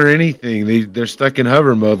down or anything. They're stuck in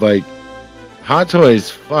hover mode. Like Hot Toys,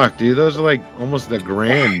 fuck, dude. Those are like almost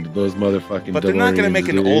 $1,000. Those motherfucking. But they're not going to make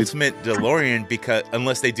an dude. ultimate DeLorean because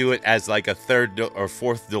unless they do it as like a third or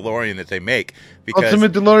fourth DeLorean that they make. Because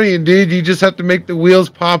Ultimate DeLorean, dude. You just have to make the wheels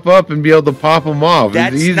pop up and be able to pop them off.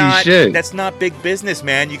 that's It's easy not shit. that's not big business,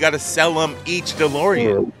 man. You got to sell them each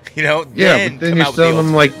DeLorean. You know, Yeah, but then come you're out with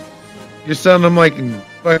the selling them like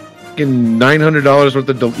fucking $900 worth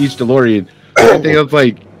of each DeLorean. I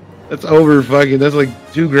think that's over fucking. That's like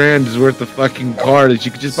 $2,000 is worth of fucking car that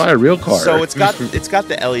you could just buy a real car. So it's got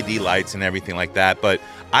the LED lights and everything like that. But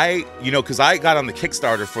because I got on the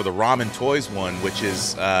Kickstarter for the Ramen Toys one, which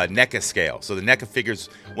is NECA scale. So the NECA figures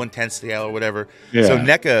 1/10 scale or whatever. Yeah. So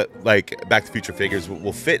NECA, like Back to the Future figures,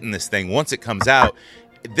 will fit in this thing once it comes out.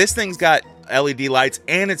 This thing's got LED lights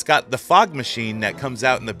and it's got the fog machine that comes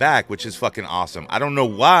out in the back, which is fucking awesome. I don't know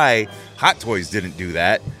why Hot Toys didn't do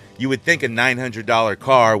that. You would think a $900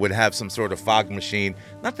 car would have some sort of fog machine.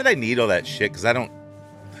 Not that I need all that shit, because I don't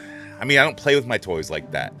play with my toys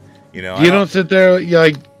like that. You know, You don't sit there,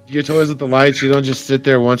 like your toys with the lights. You don't just sit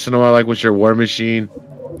there once in a while, like with your War Machine,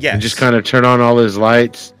 yes. and just kind of turn on all his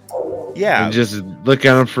lights yeah. and just look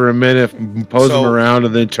at them for a minute, pose them So- around,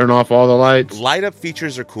 and then turn off all the lights. Light up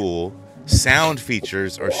features are cool. Sound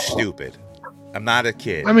features are stupid. I'm not a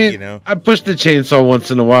kid. I mean, you know, I push the chainsaw once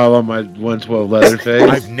in a while on my 112 Leatherface.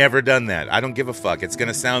 I've never done that. I don't give a fuck. It's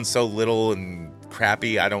gonna sound so little and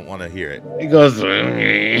crappy. I don't want to hear it. He goes.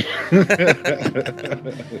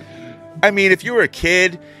 I mean, if you were a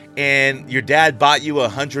kid and your dad bought you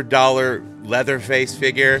 $100 Leatherface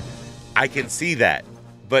figure, I can see that.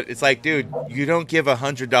 But it's like, dude, you don't give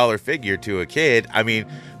 $100 figure to a kid. I mean,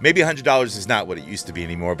 maybe $100 is not what it used to be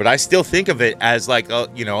anymore, but I still think of it as like a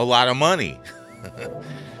lot of money.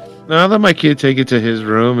 No, I'll let my kid take it to his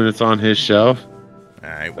room and it's on his shelf. All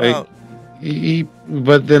right, well,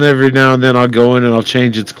 But then every now and then I'll go in and I'll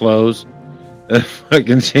change its clothes. I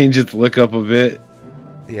can change its look up a bit.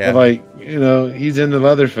 yeah. But he's into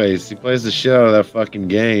Leatherface. He plays the shit out of that fucking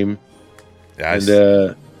game Guys,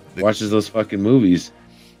 and watches those fucking movies.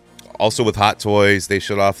 also with Hot Toys, they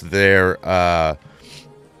showed off their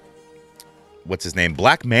what's his name,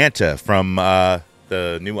 Black Manta from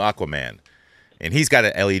the new Aquaman, and he's got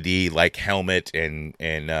an LED like helmet and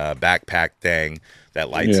backpack thing that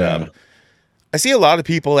lights Yeah. up. I see a lot of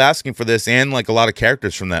people asking for this, and like a lot of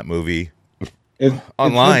characters from that movie.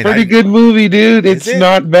 Online. It's a pretty good movie, dude. Is It's it?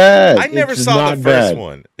 not bad. I never It's saw not the first bad.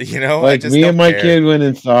 one. You know, I Like just me don't and my care. kid went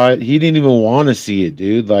and saw it. He didn't even want to see it,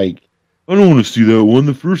 dude. Like, I don't want to see that one.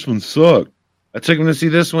 The first one sucked. I took him to see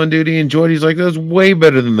this one, dude. He enjoyed it. He's like, that was way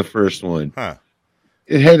better than the first one. Huh.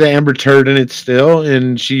 It had the Amber Turd in it still,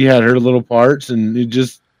 and she had her little parts, and they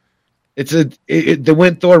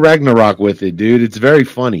went Thor Ragnarok with it, dude. It's very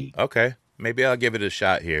funny. Okay, maybe I'll give it a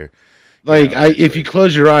shot here. Like, Yeah, if you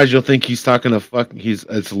close your eyes, you'll think he's talking to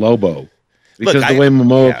it's Lobo. Because Look, the way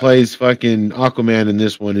Momoa yeah. plays fucking Aquaman in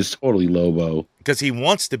this one is totally Lobo. Because he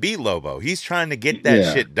wants to be Lobo. He's trying to get that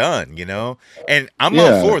Yeah. shit done, you know? And I'm Yeah.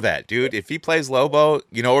 all for that, dude. If he plays Lobo,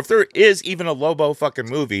 or if there is even a Lobo fucking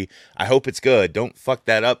movie, I hope it's good. Don't fuck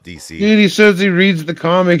that up, DC. Dude, he says he reads the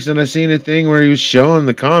comics, and I seen a thing where he was showing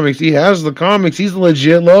the comics. He has the comics. He's a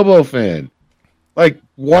legit Lobo fan. Like,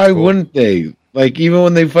 why That's cool. wouldn't they? Like, even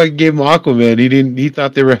when they fucking gave him Aquaman, he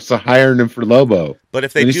thought they were hiring him for Lobo. But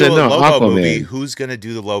if they And he do said, a no, Lobo Aquaman. movie, who's going to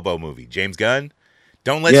do the Lobo movie? James Gunn?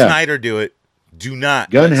 Don't let Yeah. Snyder do it. Do not.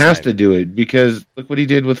 Gunn let has Snyder. to do it because look what he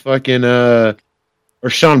did with fucking or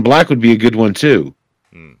Sean Black would be a good one too.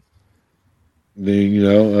 Hmm.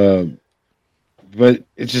 But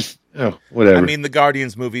it's just Oh, whatever. I mean, the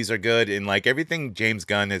Guardians movies are good, and like everything James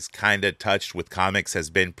Gunn has kind of touched with comics has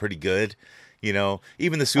been pretty good. You know,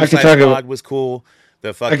 even the Suicide Squad was cool.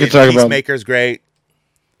 The fucking Peacemaker's great.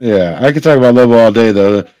 Yeah, I could talk about Lobo all day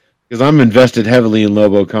though, because I'm invested heavily in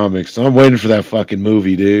Lobo comics, so I'm waiting for that fucking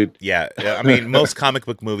movie, dude. Yeah, I mean, most comic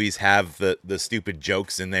book movies have the stupid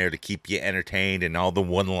jokes in there to keep you entertained, and all the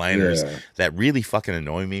one-liners that really fucking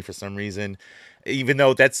annoy me for some reason. Even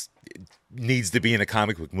though that's needs to be in a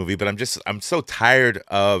comic book movie, but I'm so tired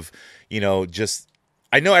of, just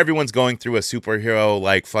I know everyone's going through a superhero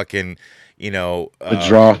like fucking,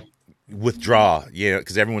 withdraw,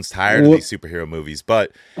 because everyone's tired of these superhero movies,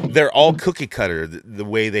 but they're all cookie cutter the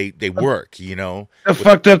way they work, The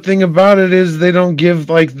fucked up thing about it is they don't give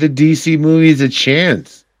like the DC movies a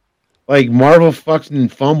chance. Like Marvel fucking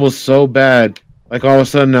fumbles so bad, like all of a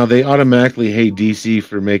sudden now they automatically hate DC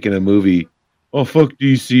for making a movie. Oh, fuck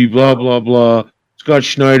DC, blah, blah, blah. Scott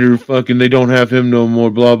Snyder, fucking, they don't have him no more,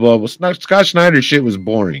 blah, blah. Well, Scott Snyder shit was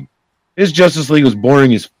boring. His Justice League was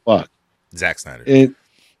boring as fuck. Zack Snyder.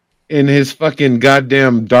 And his fucking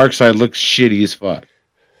goddamn Darkseid looks shitty as fuck.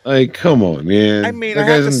 Like, come on, man. I mean, I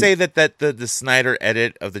have to say that the Snyder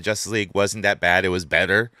edit of the Justice League wasn't that bad. It was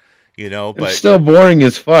better, but it's still boring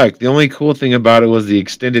as fuck. The only cool thing about it was the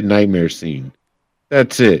extended nightmare scene.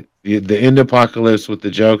 That's it. The end apocalypse with the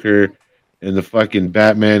Joker and the fucking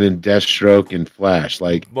Batman and Deathstroke and Flash.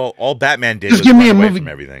 Like, well, all Batman did just was give me run a away movie from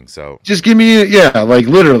everything. So just give me, like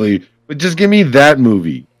literally, but just give me that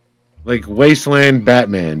movie, like Wasteland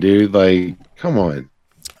Batman, dude. Like, come on.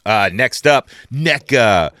 Next up,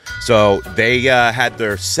 NECA. So they had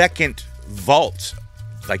their second vault.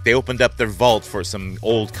 Like, they opened up their vault for some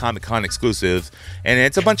old Comic-Con exclusives, and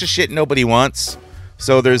it's a bunch of shit nobody wants.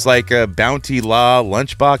 So there's like a Bounty Law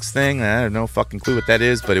lunchbox thing. I have no fucking clue what that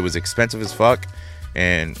is, but it was expensive as fuck,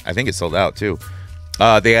 and I think it sold out too.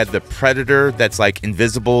 They had the Predator that's like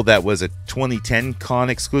invisible, that was a 2010 con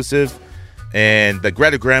exclusive, and the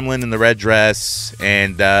Greta Gremlin in the red dress,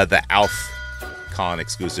 and the Alf con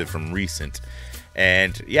exclusive from recent.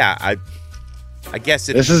 And yeah, I guess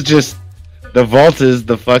this is just the vault is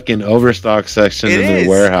the fucking overstock section in the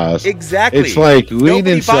warehouse. Exactly. It's like we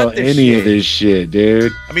didn't sell any of this shit,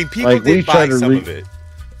 dude. I mean, people did buy some of it.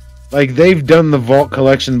 Like, they've done the vault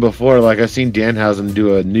collection before. Like, I've seen Danhausen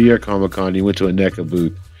do a New York Comic Con. He went to a NECA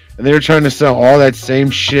booth, and they were trying to sell all that same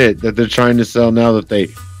shit that they're trying to sell now that they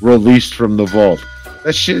released from the vault.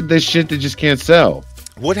 That shit they just can't sell.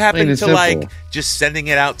 What happened to like just sending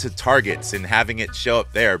it out to Targets and having it show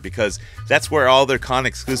up there? Because that's where all their con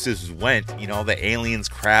exclusives went. All the aliens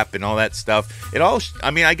crap and all that stuff. It all.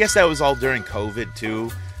 I mean, I guess that was all during COVID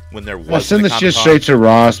too, when there was. Send this shit straight to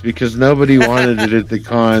Ross, because nobody wanted it at the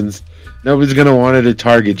cons. Nobody's gonna want it at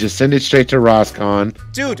Target. Just send it straight to Rosscon.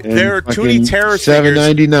 Dude, there are Toonie Terror figures.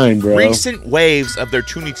 $7.99, bro. Recent waves of their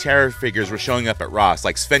Toonie Terror figures were showing up at Ross,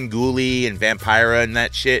 like Svengoolie and Vampira and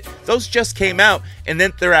that shit. Those just came out, and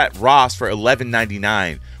then they're at Ross for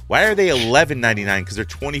 $11.99. Why are they $11.99? Because they're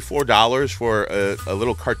 $24 for a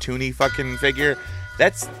little cartoony fucking figure.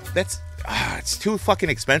 That's it's too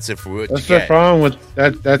fucking expensive for what you get. That's the problem with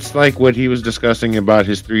that. That's like what he was discussing about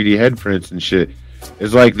his 3D head prints and shit.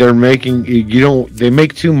 It's like they're making they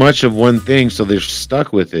make too much of one thing, so they're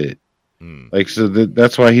stuck with it. Like, so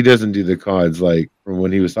that's why he doesn't do the cards, like from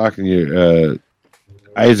when he was talking to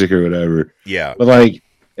Isaac or whatever. Yeah. But like,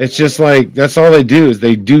 it's just like that's all they do is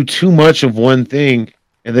they do too much of one thing,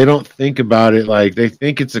 and they don't think about it. Like, they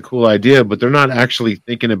think it's a cool idea, but they're not actually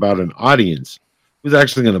thinking about an audience who's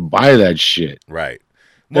actually going to buy that shit. Right.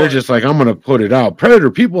 They're just like, I'm gonna put it out. Predator,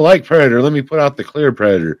 people like Predator. Let me put out the clear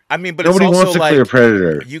Predator. I mean, but nobody it's also wants a like, clear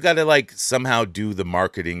Predator. You got to like somehow do the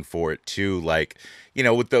marketing for it too. Like,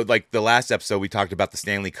 with the last episode we talked about the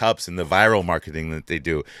Stanley Cups and the viral marketing that they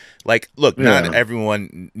do. Like, look, not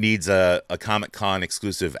everyone needs a Comic-Con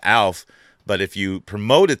exclusive Alf, but if you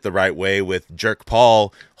promote it the right way with Jerk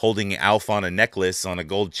Paul holding Alf on a necklace on a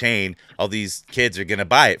gold chain, all these kids are gonna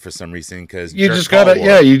buy it for some reason because you just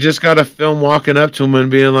gotta film walking up to him and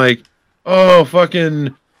being like, "Oh,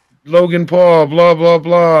 fucking Logan Paul, blah blah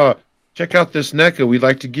blah. Check out this NECA we'd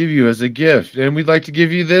like to give you as a gift, and we'd like to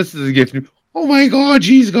give you this as a gift." Oh my god,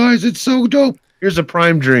 geez, guys, it's so dope. Here's a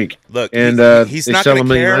Prime drink. Look, and he's they not sell going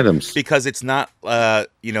to care items because it's not,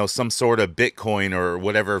 some sort of Bitcoin or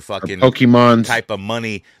whatever fucking Pokemon type of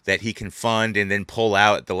money that he can fund and then pull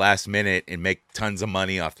out at the last minute and make tons of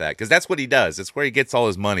money off that. Because that's what he does. That's where he gets all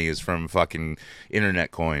his money, is from fucking internet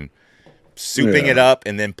coin, souping it up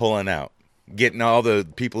and then pulling out, getting all the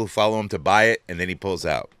people who follow him to buy it, and then he pulls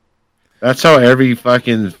out. That's how every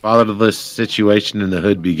fucking fatherless situation in the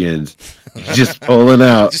hood begins. Just pulling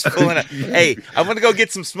out. Just pulling out. Hey, I'm gonna go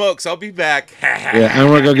get some smokes. I'll be back. Yeah, I'm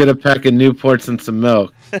gonna go get a pack of Newports and some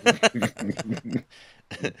milk.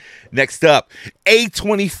 Next up,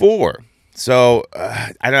 A24. So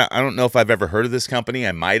I don't know if I've ever heard of this company.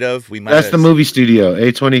 I might have. That's the movie studio.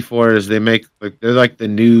 A24 is they're like the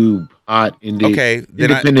new hot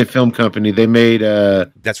independent film company. They made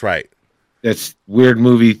that's right. That's weird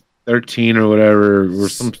movie 13 or whatever, or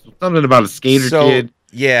something about a skater kid.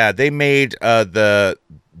 Yeah, they made the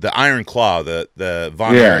Iron Claw, the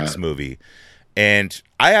Von Erichs movie, and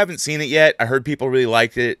I haven't seen it yet. I heard people really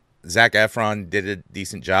liked it. Zac Efron did a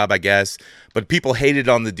decent job, I guess, but people hated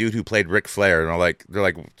on the dude who played Ric Flair, and they're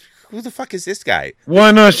like, who the fuck is this guy?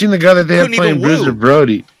 Well, no, I seen the guy that they had playing Bruiser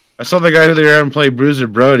Brody. I saw the guy who they were having play Bruiser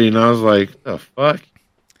Brody, and I was like, the fuck?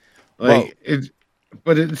 Like,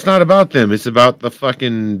 but it's not about them. It's about the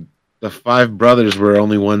 5 brothers where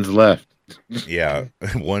only one's left. Yeah,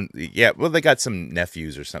 one. Yeah, well, they got some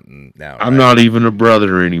nephews or something now. I'm not even a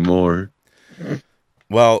brother anymore.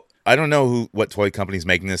 Well, I don't know what toy company's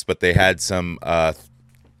making this, but they had some what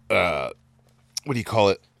do you call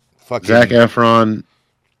it? Fucking Zac Efron.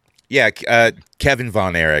 Yeah, Kevin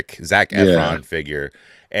Von Erich, Zac Efron figure.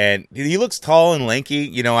 And he looks tall and lanky.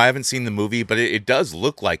 You know, I haven't seen the movie, but it does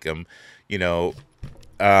look like him. You know,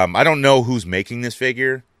 I don't know who's making this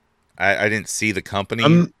figure. I didn't see the company.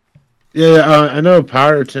 I know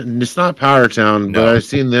Powertown. It's not Powertown, but I've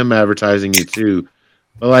seen them advertising it too.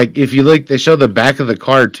 But like, if you look, they show the back of the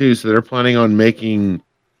card too, so they're planning on making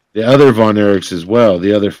the other Von Erichs as well,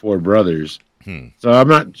 the other 4 brothers. So I'm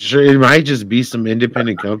not sure. It might just be some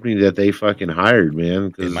independent company that they fucking hired,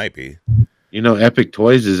 man. It might be. You know, Epic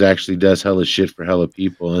Toys actually does hella shit for hella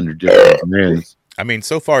people under different brands. I mean,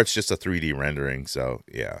 so far it's just a 3D rendering, so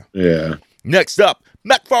yeah. Yeah. Next up,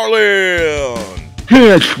 McFarlane.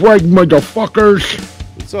 That's right, motherfuckers.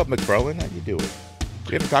 What's up, McFarlane? How you doing?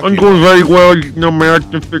 I'm doing very well. You know, my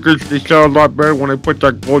action figures, they sell a lot better when I put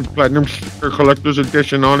that gold platinum sticker collector's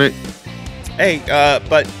edition on it. Hey,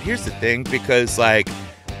 but here's the thing, because like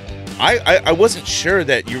I wasn't sure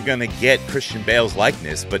that you were gonna get Christian Bale's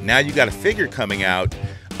likeness, but now you got a figure coming out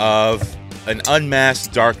of an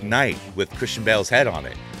unmasked Dark Knight with Christian Bale's head on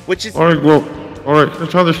it, which is all right.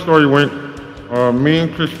 That's how the story went. Me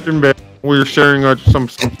and Christian Bale, we were sharing some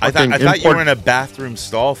I thought you were in a bathroom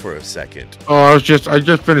stall for a second. Oh, I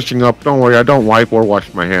just finishing up. Don't worry, I don't wipe or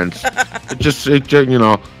wash my hands. it just you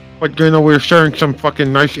know. But you know, we were sharing some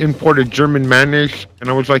fucking nice imported German mayonnaise, and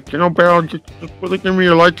I was like, you know, Bale, just give me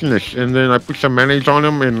your likeness, and then I put some mayonnaise on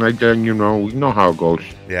him, and like, you know how it goes.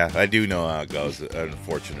 Yeah, I do know how it goes,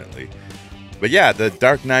 unfortunately. But yeah, the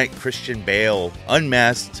Dark Knight Christian Bale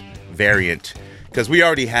unmasked variant. Because I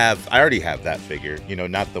already have that figure, you know,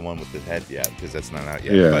 not the one with the head yet, because that's not out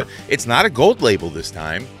yet. Yeah. But it's not a gold label this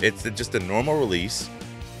time. It's just a normal release.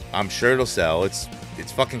 I'm sure it'll sell. It's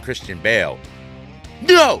fucking Christian Bale.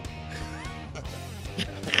 No.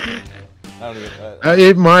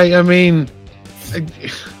 It might. I mean,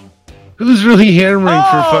 who's really hammering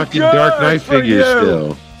for fucking Dark Knight figures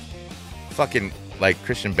still? Fucking like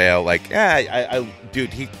Christian Bale, like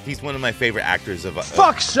dude, he's one of my favorite actors of.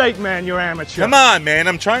 Fuck's sake, man, you're amateur. Come on, man,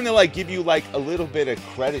 I'm trying to like give you like a little bit of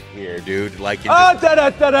credit here, dude. Like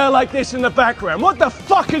like this in the background. What the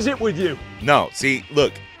fuck is it with you? No, see,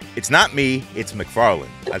 look, it's not me, it's McFarlane.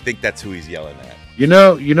 I think that's who he's yelling at. You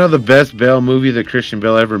know the best Bale movie that Christian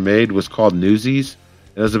Bale ever made was called Newsies.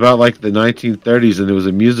 It was about like the 1930s, and it was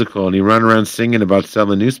a musical, and he ran around singing about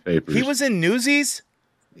selling newspapers. He was in Newsies?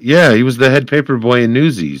 Yeah, he was the head paper boy in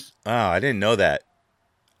Newsies. Oh, I didn't know that.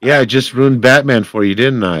 Yeah, I just ruined Batman for you,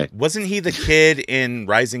 didn't I? Wasn't he the kid in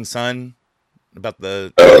Rising Sun about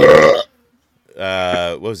the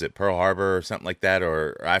what was it, Pearl Harbor or something like that,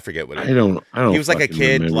 or I forget what it was. I don't. He was like a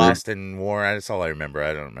kid remember. lost in war. That's all I remember.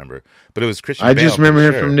 I don't remember, but it was Christian. I Bale, just remember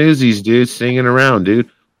him sure. from Newsies, dude, singing around, dude.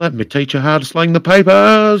 Let me teach you how to sling the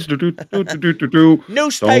papers.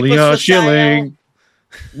 Newspapers only a for shilling.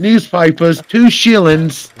 Newspapers, 2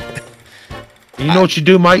 shillings. And you know what you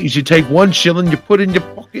do, mate? Is you take 1 shilling, you put it in your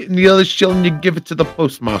pocket, and the other shilling you give it to the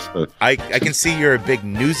postmaster. I can see you're a big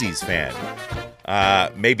Newsies fan.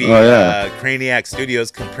 Maybe Craniac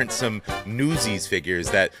Studios can print some Newsies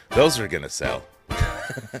figures those are gonna sell.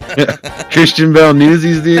 Christian Bale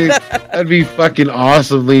Newsies, dude. That'd be fucking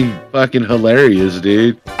awesomely fucking hilarious,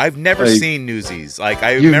 dude. I've never seen Newsies. Like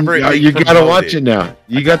I remember it. You gotta watch it now.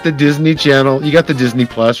 You got the Disney Channel. You got the Disney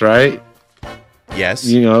Plus, right? Yes.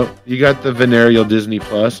 You know, you got the venereal Disney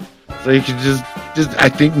Plus. So you can just I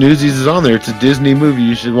think Newsies is on there. It's a Disney movie.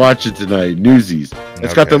 You should watch it tonight. Newsies.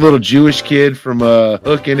 It's got the little Jewish kid from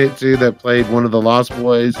Hook in it too that played one of the Lost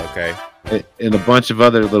Boys. Okay. And a bunch of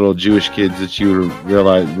other little Jewish kids that you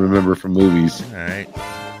remember from movies. All right.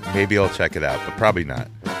 Maybe I'll check it out, but probably not.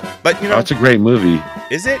 But you know, it's a great movie.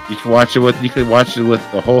 Is it? You can watch it with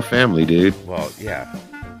the whole family, dude. Well, yeah.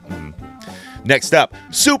 Next up,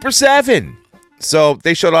 Super 7. So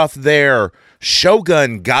they showed off their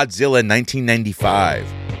Shogun Godzilla 1995.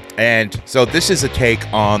 And so this is a take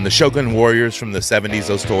on the Shogun Warriors from the 70s,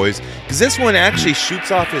 those toys. Because this one actually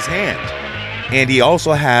shoots off his hand. And he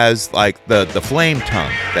also has like the flame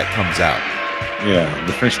tongue that comes out. Yeah,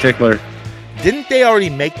 the French tickler. Didn't they already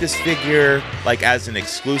make this figure like as an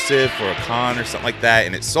exclusive for a con or something like that?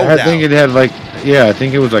 And it sold out. I think it had I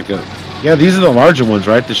think it was these are the larger ones,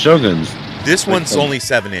 right? The Shoguns. This one's only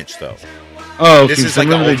 7-inch though. Oh, this is like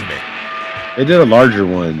the ultimate. They did a larger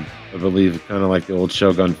one, I believe, kind of like the old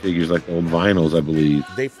Shogun figures, like the old vinyls, I believe.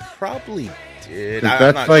 They probably did.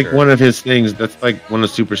 That's like one of his things. That's like one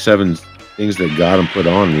of Super 7's things that got him put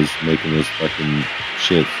on was making those fucking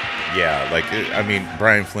shit. Yeah, like, I mean,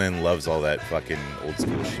 Brian Flynn loves all that fucking old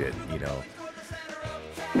school shit, you know.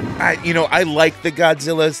 I like the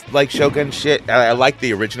Godzilla's, like, Shogun shit. I like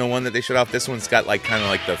the original one that they showed off. This one's got, like, kind of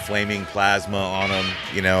like the flaming plasma on them.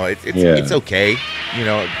 You know, it's okay, you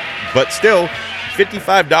know. But still,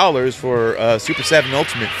 $55 for a Super 7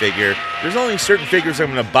 Ultimate figure. There's only certain figures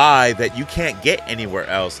I'm going to buy that you can't get anywhere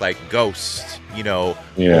else, like Ghost, you know,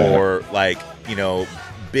 or, like, you know,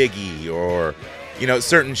 Biggie, or... You know,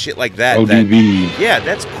 certain shit like that. ODB.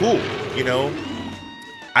 That's cool. You know,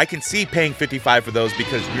 I can see paying $55 for those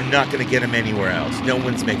because you're not going to get them anywhere else. No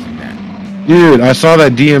one's making that. Dude, I saw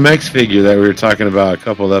that DMX figure that we were talking about a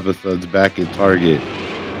couple episodes back at Target.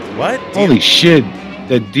 What? Holy shit.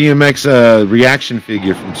 That DMX reaction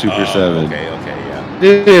figure from Super 7. Okay, yeah.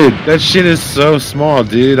 Dude, that shit is so small,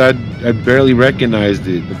 dude. I barely recognized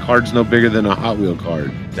it. The card's no bigger than a Hot Wheel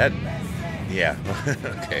card. Yeah.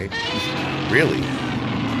 Okay. Really?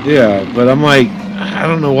 Yeah, but I'm like, I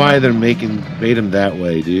don't know why they're made them that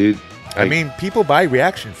way, dude. Like, I mean, people buy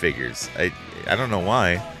reaction figures. I don't know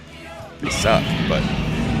why. They suck, but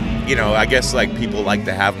you know, I guess like people like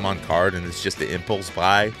to have them on card, and it's just the impulse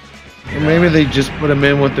buy. Or maybe they just put them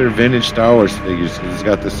in with their vintage Star Wars figures because it's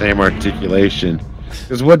got the same articulation.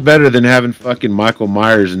 Because what better than having fucking Michael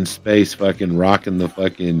Myers in space fucking rocking the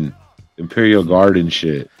fucking Imperial Guard and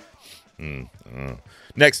shit.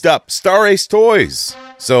 Next up, Star Ace Toys.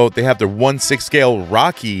 So they have their 1/6 scale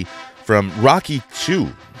Rocky from Rocky 2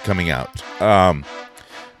 coming out.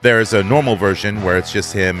 There's a normal version where it's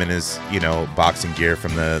just him and his, you know, boxing gear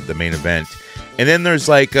from the main event. And then there's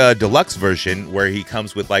like a deluxe version where he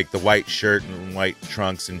comes with like the white shirt and white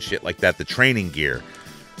trunks and shit like that, the training gear.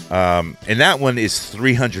 And that one is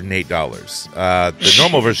 $308. The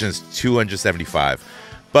normal version is $275.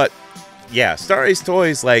 But yeah, Star Ace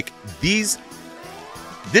Toys, like this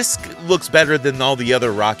looks better than all the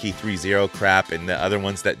other Rocky 3-0 crap and the other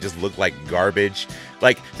ones that just look like garbage.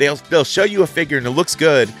 Like they'll show you a figure and it looks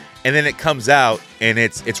good, and then it comes out and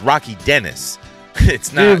it's Rocky Dennis.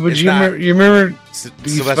 It's not. Dude, but you remember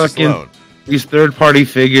these fucking these third-party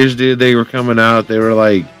figures, dude? They were coming out. They were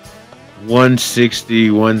like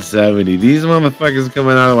 $160, $170. These motherfuckers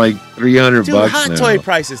coming out at like $300 dude, bucks hot now. toy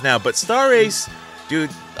prices now. But Star Ace, dude,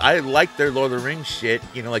 I like their Lord of the Rings shit.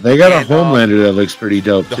 You know, like they got a Homelander that looks pretty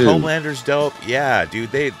dope too. The Homelander's dope. Yeah,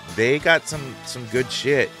 dude, they got some good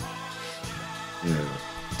shit. Yeah.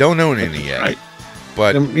 Don't own any yet,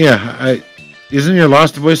 but isn't your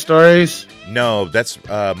Lost Boys Star Ace? No, that's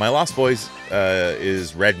my Lost Boys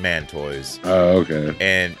is Red Man Toys. Oh, okay.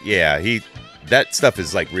 And yeah, that stuff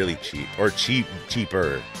is like really cheap or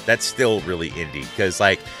cheaper. That's still really indie because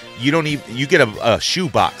like you get a shoe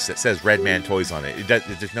box that says Red Man Toys on it.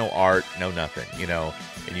 There's no art, no nothing, you know,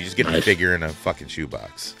 and you just get the figure in a fucking shoe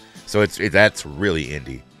box. So that's really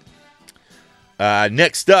indie.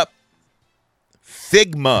 Next up,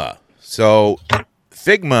 Figma. So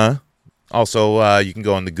Figma, also you can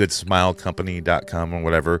go on the goodsmilecompany.com or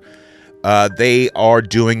whatever. They are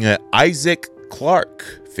doing an Isaac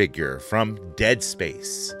Clarke figure from Dead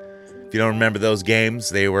Space. If you don't remember those games,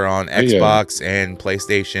 they were on Xbox and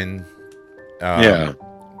PlayStation.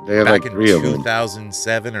 They had back like 3 of them.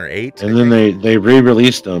 2007 or 8. And then they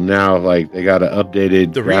re-released them now. Like they got an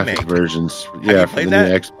updated graphic remake versions. Have Yeah, you for played the that?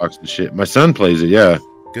 new Xbox and shit. My son plays it. Yeah.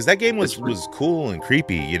 Because that game was cool and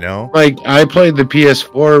creepy, you know? Like I played the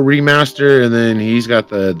PS4 remaster, and then he's got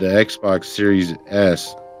the Xbox Series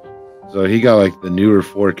S. So he got like the newer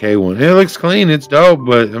 4K one. It looks clean. It's dope,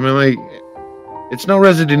 but I mean, like, it's no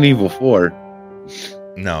Resident Evil 4.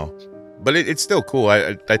 No, but it's still cool.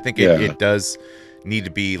 I think it does need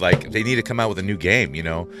to be like, they need to come out with a new game, you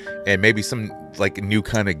know, and maybe some like new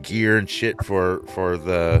kind of gear and shit for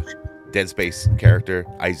the Dead Space character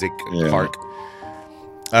Isaac Clarke.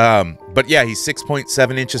 But yeah, he's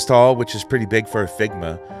 6.7 inches tall, which is pretty big for a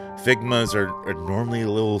Figma. Figmas are normally a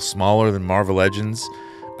little smaller than Marvel Legends.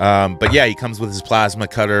 But yeah, he comes with his plasma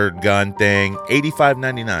cutter gun thing,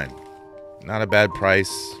 $85.99. Not a bad price.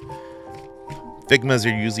 Figmas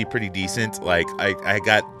are usually pretty decent. Like I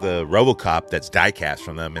got the RoboCop that's die-cast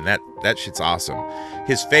from them, and that shit's awesome.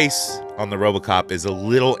 His face on the RoboCop is a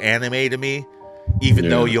little anime to me, even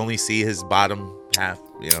though you only see his bottom half,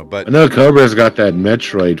 you know. But I know Cobra's got that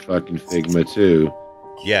Metroid fucking Figma too.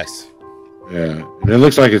 Yes. Yeah, and it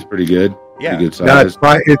looks like it's pretty good. Yeah. Pretty good No, size.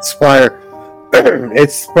 it's fire.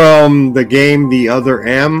 It's from the game The Other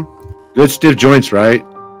M. Good stiff joints, right?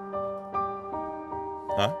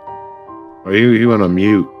 Huh? Oh, he went on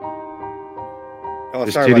mute. Oh,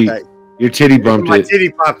 His sorry titty- about that. Your titty bumped My it. titty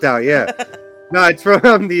popped out. Yeah. No, it's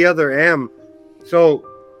from The Other M. So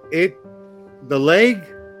the leg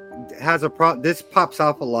has a this pops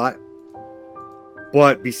off a lot,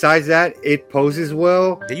 but besides that, it poses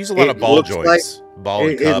well. They use a lot of ball joints. Ball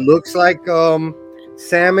and cup. It looks like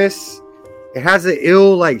Samus. It has an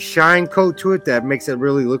ill like shine coat to it that makes it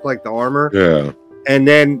really look like the armor. Yeah. And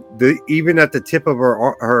then even at the tip of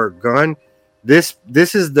her gun, this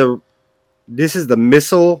is the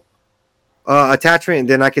missile attachment, and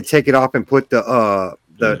then I could take it off and put the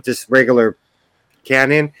just regular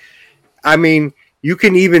cannon. I mean, you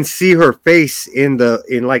can even see her face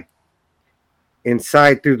inside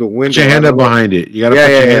through the window. Put your hand up behind it. You gotta put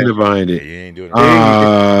your hand up behind it. You ain't doing it.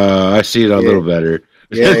 I see it a little better.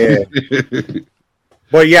 Yeah.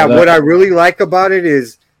 But yeah, what I really like about it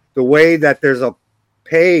is the way that there's a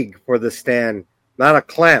peg for the stand, not a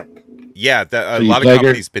clamp. Yeah, a lot of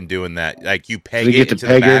companies been doing that. Like you peg it into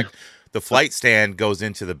the back. The flight stand goes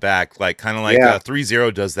into the back, like kind of like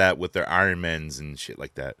 3-0 does that with their Ironmans and shit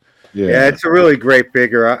like that. Yeah, it's a really great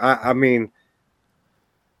figure. I mean,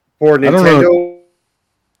 for Nintendo.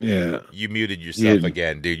 Yeah. You muted yourself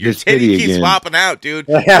again, dude. Your His titty keeps again. flopping out, dude.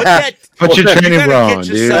 Put your training bra on, get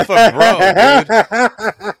dude. yourself a bro,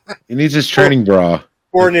 dude. He needs his training bra.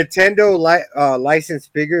 For Nintendo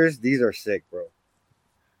licensed figures, these are sick, bro.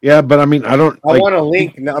 Yeah, but I mean, I want a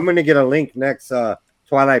link. I'm going to get a link next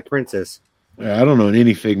Twilight Princess. Yeah, I don't know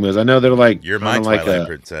any Figmas. I know they're like You're my like Twilight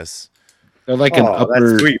Princess. They're like an upper.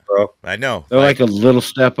 That's sweet, bro. I know. They're like a little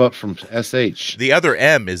step up from SH. The other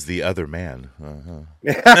M is the other man.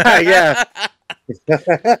 Yeah.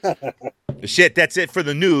 Shit, that's it for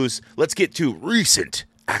the news. Let's get to recent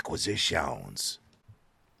acquisitions.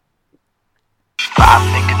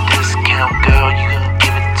 5-figure discount, girl, you gonna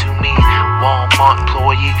give it to me. Walmart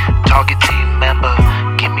employee, Target team member.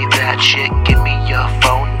 Give me that shit, give me your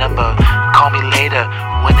phone number. Call me later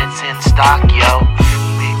when it's in stock, yo.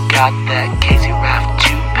 We got that Casey Raft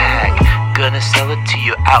 2-pack. Gonna sell it to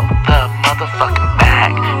you out the motherfucking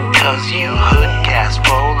bag. Cause you hoodcast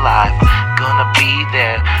for life. Gonna be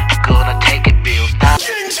there, gonna take it real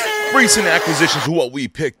nice. Recent acquisitions, what we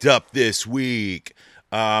picked up this week.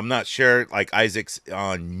 I'm not sure, like Isaac's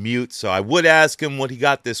on mute, so I would ask him what he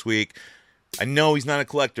got this week. I know he's not a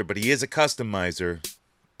collector, but he is a customizer.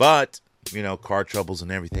 But, you know, car troubles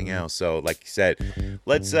and everything else. So, like you said,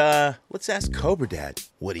 let's ask Cobra Dad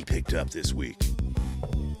what he picked up this week.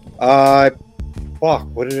 Fuck,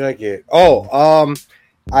 what did I get? Oh,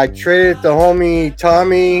 I traded the homie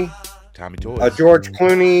Tommy Toys. George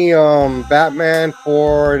Clooney Batman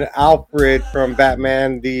for an Alfred from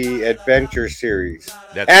Batman the Adventure series.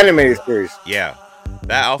 Animated series. Yeah.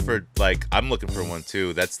 That Alfred, like, I'm looking for one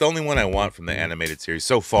too. That's the only one I want from the animated series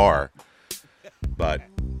so far. But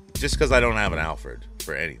just because I don't have an Alfred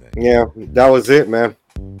for anything. Yeah, that was it, man.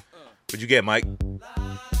 What'd you get, Mike?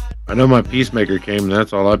 I know my Peacemaker came, and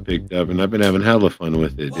that's all I picked up, and I've been having hella fun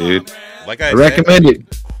with it, dude. Like I recommend it.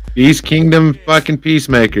 Beast Kingdom fucking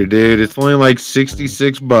Peacemaker, dude. It's only like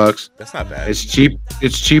 $66. That's not bad. It's cheap.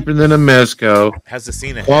 It's cheaper than a Mezco. Has the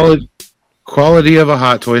Cena quality of a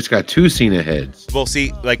Hot Toy. It's got 2 Cena heads. Well,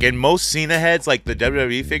 see, like in most Cena heads, like the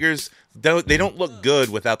WWE figures, they don't look good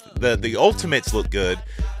without the Ultimates look good,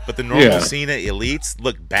 but the normal Cena Elites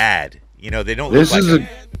look bad. You know, they don't. This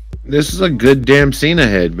is a good damn Cena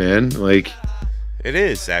head, man. Like it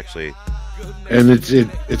is actually, and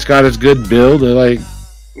it's got its good build. Like.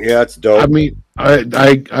 Yeah, it's dope. I mean, I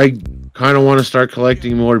kind of want to start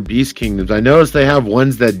collecting more Beast Kingdoms. I noticed they have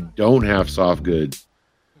ones that don't have soft goods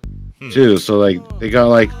too. So like they got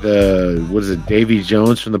like Davy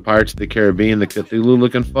Jones from the Pirates of the Caribbean, the Cthulhu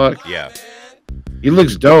looking fuck. Yeah, he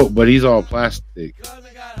looks dope, but he's all plastic.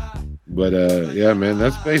 But yeah, man,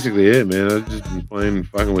 that's basically it, man. I've just been playing,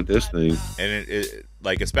 fucking with this thing. And it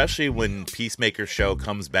like, especially when Peacemaker show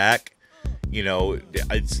comes back, you know,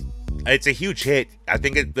 it's a huge hit. I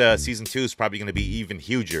think season 2 is probably going to be even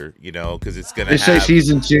huger, you know, because it's going to. They say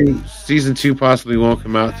season two possibly won't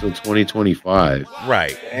come out till 2025.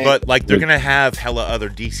 Right, but like they're going to have hella other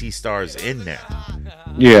DC stars in there.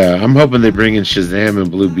 Yeah, I'm hoping they bring in Shazam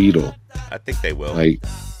and Blue Beetle. I think they will. Like,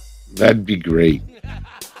 that'd be great.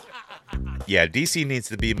 Yeah, DC needs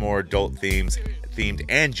to be more adult themed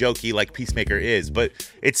and jokey like Peacemaker is, but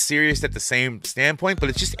it's serious at the same standpoint, but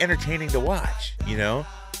it's just entertaining to watch, you know?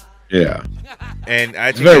 Yeah. And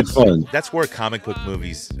I think very fun. That's where comic book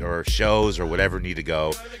movies or shows or whatever need to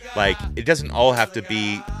go. Like, it doesn't all have to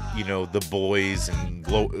be, you know, The Boys and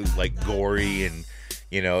like gory, and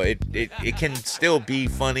you know, it can still be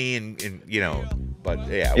funny and you know, but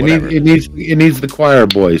yeah, whatever. It needs the choir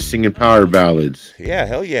boys singing power ballads. Yeah,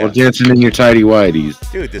 hell yeah. Or dancing in your tidy whities.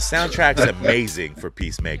 Dude, the soundtrack's amazing for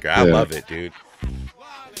Peacemaker. I love it, dude.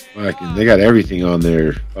 Fucking, they got everything on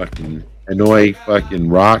there. Fucking Hanoi fucking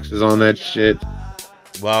Rocks is on that shit.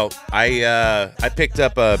 Well, I picked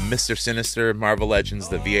up a Mr. Sinister Marvel Legends,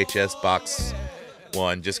 the VHS box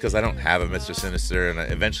one, just because I don't have a Mr. Sinister, and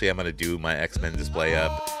eventually I'm going to do my X-Men display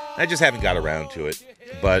up. I just haven't got around to it.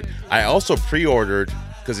 But I also pre-ordered,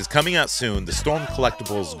 because it's coming out soon, the Storm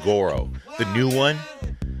Collectibles Goro, the new one.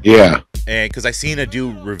 Yeah. And because I seen a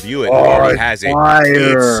dude review it, who already has it.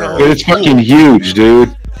 It's fucking huge,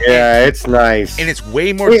 dude. Yeah, it's nice, and it's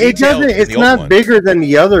way more detailed. It's not bigger than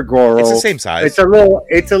the other Goro. It's the same size. It's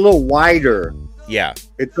a little wider. Yeah,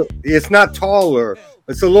 it's not taller.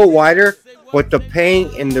 It's a little wider, but the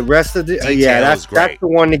paint and the rest of the that's the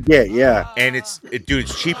one to get. Yeah, and dude,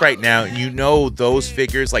 it's cheap right now. You know those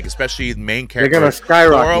figures, like especially the main character, they're gonna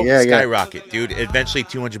skyrocket. Skyrocket, dude. Eventually,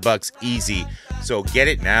 $200 easy. So get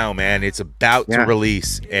it now, man. It's about to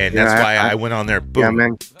release, and that's why I went on there. Boom, yeah,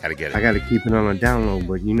 man. Gotta get it. I gotta keep it on a download,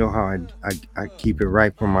 but you know how I keep it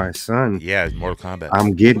right for my son. Yeah, Mortal Kombat.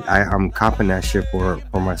 I'm copping that shit for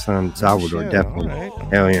my son Salvador. Definitely. Right.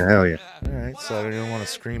 Hell yeah. All right, so I don't want to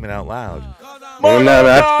scream it out loud. Mortal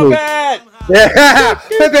Kombat!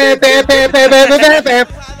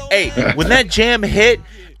 Hey, when that jam hit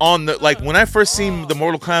on when I first seen the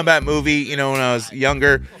Mortal Kombat movie, you know, when I was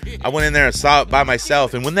younger, I went in there and saw it by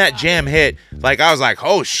myself, and when that jam hit, I was like,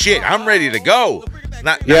 oh shit, I'm ready to go.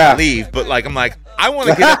 Not leave, but I'm like, I want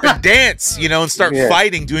to get up and dance, you know, and start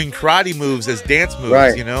fighting, doing karate moves as dance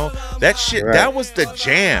moves, you know? That shit, that was the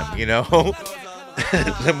jam, you know?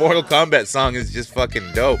 The Mortal Kombat song is just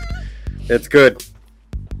fucking dope. It's good.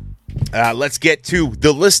 Let's get to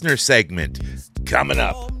the listener segment coming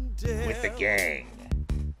up with the gang.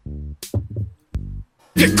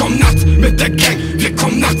 Wir kommen nachts mit der Gang, wir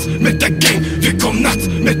kommen nachts mit der Gang, wir kommen nachts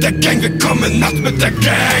mit der Gang, wir kommen nachts mit der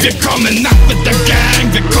Gang, wir kommen nachts mit der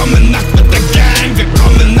Gang, wir kommen nachts mit der Gang, wir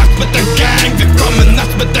kommen nachts mit der Gang, wir kommen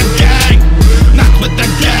nachts mit der Gang, nachts mit der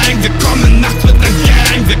Gang, wir kommen nachts mit der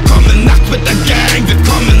Gang, wir kommen nachts mit der Gang, wir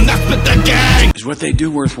kommen nachts mit der Gang. Is what they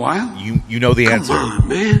do worthwhile? You know the answer. Come on,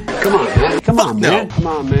 man. Come on, man. Come on, man. Come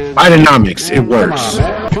on, man. Bidenomics, it works.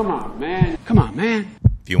 Come on, man. Come on, man.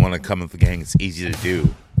 If you want to come with the gang, it's easy to do.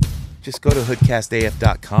 Just go to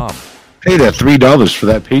hoodcastaf.com. Pay that $3 for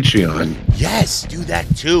that Patreon. Yes, do that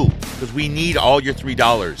too, because we need all your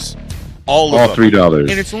 $3. All $3.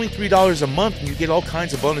 And it's only $3 a month, and you get all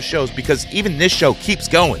kinds of bonus shows, because even this show keeps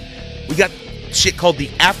going. We got shit called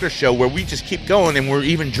the after show, where we just keep going, and we're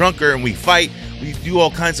even drunker, and we fight. We do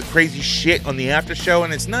all kinds of crazy shit on the after show,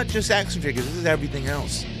 and it's not just action figures. This is everything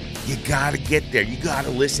else. You gotta get there. You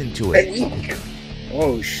gotta listen to it.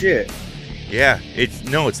 Oh shit! Yeah,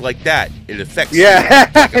 it's like that. It affects. Yeah,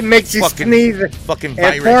 it makes you sneeze, fucking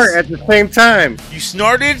and virus fart at the same time. You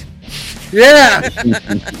snorted? Yeah.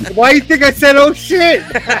 Why do you think I said "oh shit"?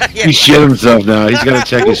 He shit himself now. He's gotta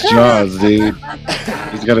check his jaws, dude.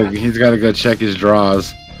 He's gotta go check his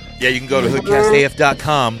draws. Yeah, you can go to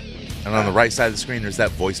hoodcastaf.com, and on the right side of the screen, there's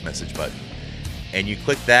that voice message button, and you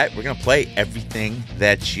click that. We're gonna play everything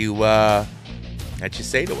that you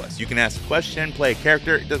say to us. You can ask a question, play a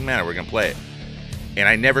character. It doesn't matter. We're going to play it. And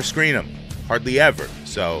I never screen them. Hardly ever.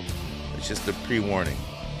 So it's just a pre-warning.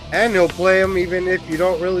 And he'll play them even if you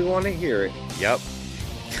don't really want to hear it. Yep.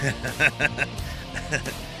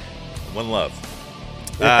 One love.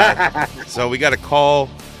 So we got a call.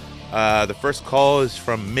 The first call is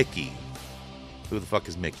from Mickey. Who the fuck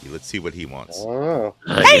is Mickey? Let's see what he wants. Oh.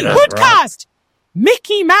 Hey, Hoodcast!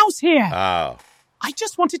 Mickey Mouse here. Oh. I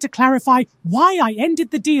just wanted to clarify why I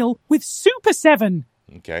ended the deal with Super 7.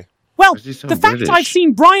 Okay. Well, Why is he so the fact British? I've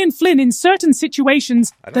seen Brian Flynn in certain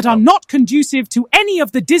situations that are not conducive to any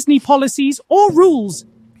of the Disney policies or rules,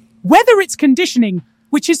 whether it's conditioning,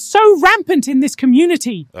 which is so rampant in this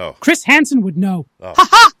community, Chris Hansen would know.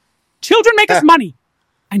 Ha-ha! Children make us money.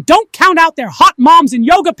 And don't count out their hot moms in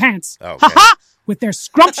yoga pants. Ha-ha! With their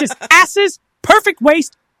scrumptious asses, perfect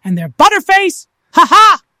waist, and their butterface.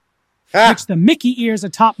 Ha-ha! Which the Mickey ears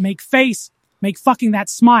atop make fucking that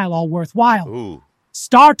smile all worthwhile. Ooh.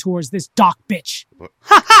 Star Tours this doc bitch.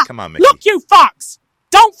 Ha-ha! Come on, Mickey. Look, you fucks!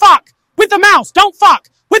 Don't fuck! With the mouse, don't fuck!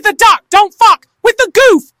 With the duck, don't fuck! With the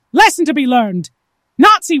goof! Lesson to be learned.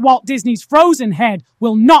 Nazi Walt Disney's frozen head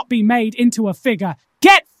will not be made into a figure.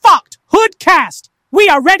 Get fucked, Hoodcast! We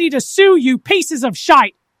are ready to sue you pieces of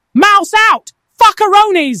shite. Mouse out!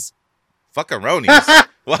 Fuckaroonies! Fuckaroonies?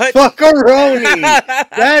 What? Fuckaroni!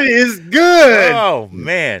 That is good! Oh,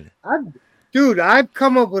 man. Dude, I've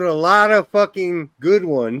come up with a lot of fucking good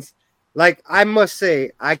ones. Like, I must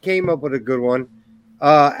say, I came up with a good one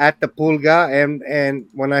at the Pulga, and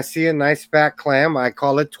when I see a nice fat clam, I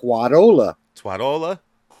call it twadola. Twadola?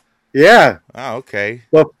 Yeah. Oh, okay.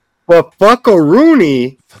 But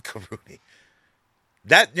fuckaroonie. Fuckaroonie.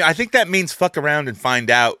 I think that means fuck around and find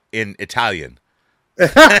out in Italian.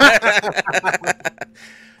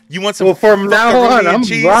 You want some? Well, from now on, I'm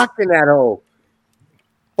cheese? rocking that hoe.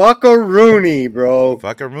 Fuckaroonie, bro.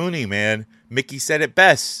 Fuckaroonie, man. Mickey said it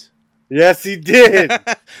best. Yes, he did.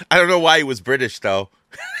 I don't know why he was British, though.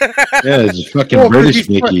 Yeah, it's fucking British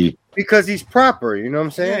Mickey. Because he's proper, you know what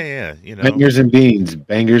I'm saying? Yeah, you know. Bangers and beans.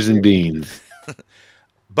 Bangers and beans.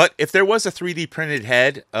 But if there was a 3D printed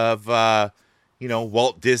head of,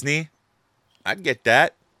 Walt Disney, I'd get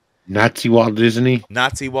that. Nazi Walt Disney?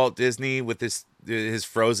 Nazi Walt Disney with his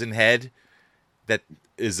frozen head. That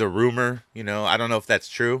is a rumor. I don't know if that's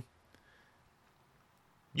true.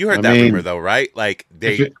 You heard that rumor, though, right? Like,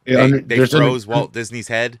 they froze Walt Disney's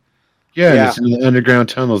head? Yeah, it's in the underground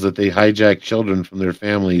tunnels that they hijack children from their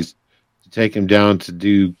families to take them down to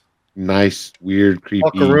do nice, weird, creepy...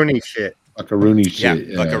 Fuckaroonie shit. Fuckaroonie shit.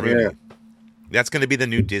 Yeah, Fuckaroonie. That's going to be the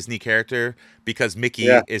new Disney character because Mickey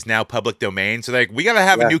is now public domain. So, we got to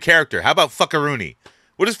have a new character. How about Fuckaroonie?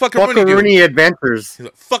 What does Fuckaroonie do? Fuckaroonie Adventures.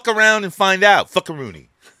 Fuck around and find out. Fuckaroonie.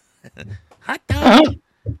 Hot dog.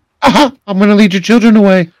 I'm going to lead your children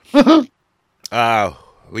away.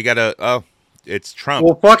 We got to... Oh, it's Trump.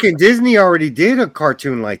 Well, fucking Disney already did a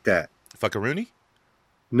cartoon like that. Fuckaroonie?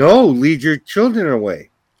 No, lead your children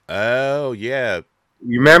away. Oh, yeah.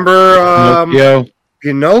 You remember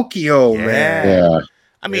Pinocchio, man. Yeah.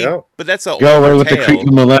 I mean, but that's a go away with the creepy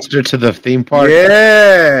molester to the theme park.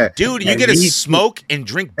 Yeah. Dude, you get to smoke and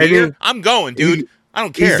drink beer? I'm going, dude. I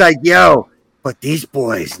don't care. He's like, yo, but these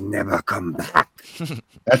boys never come back.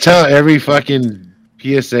 That's how every fucking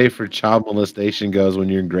PSA for child molestation goes when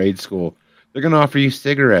you're in grade school. They're going to offer you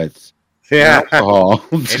cigarettes. Yeah. Alcohol.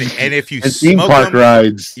 and if you and smoke theme park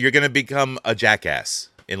rides. You're going to become a jackass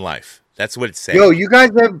in life. That's what it's saying. Yo, you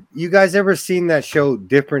guys ever seen that show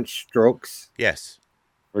Different Strokes? Yes.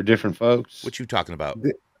 For different folks. What you talking about?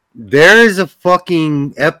 There is a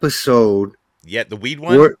fucking episode. Yeah, the weed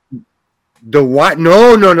one? The what?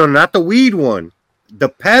 No, not the weed one. The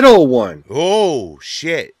pedal one. Oh,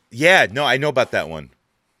 shit. Yeah, no, I know about that one.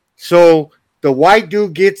 So the white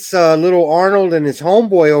dude gets little Arnold and his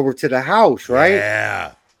homeboy over to the house, right?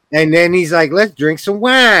 Yeah. And then he's like, let's drink some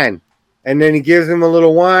wine. And then he gives them a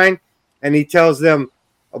little wine. And he tells them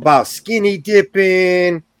about skinny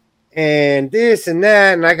dipping and this and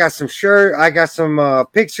that. And I got some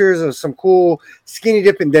pictures of some cool skinny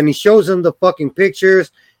dipping. Then he shows them the fucking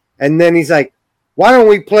pictures. And then he's like, why don't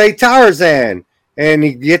we play Tarzan? And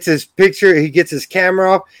he gets his picture. He gets his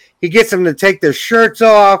camera off. He gets them to take their shirts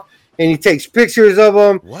off. And he takes pictures of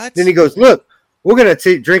them. What? Then he goes, look, we're going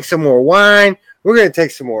to drink some more wine. We're going to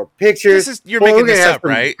take some more pictures. You're making this up,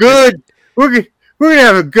 right? Good. We're going to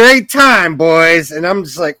have a great time, boys. And I'm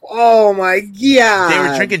just like, oh, my God. They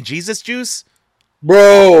were drinking Jesus juice?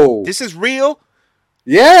 Bro. This is real?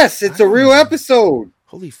 Yes, it's a real episode.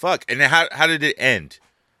 Holy fuck. And how did it end?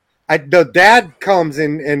 The dad comes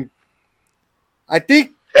in, and I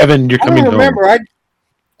think... Evan, you're coming home. I don't remember.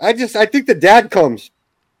 I think the dad comes.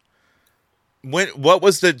 What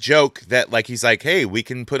was the joke that, he's like, hey, we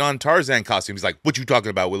can put on Tarzan costumes? He's like, what you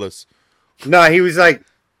talking about, Willis? No, he was like...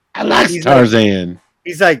 I like Tarzan.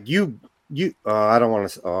 He's like, you. I don't want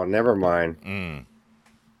to. Oh, never mind.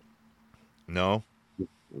 No.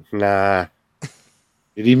 Nah.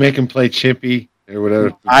 Did he make him play Chimpy or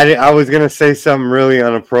whatever? I was gonna say something really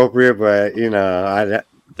inappropriate, but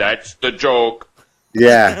that's the joke.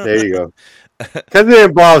 Yeah, there you go. Because it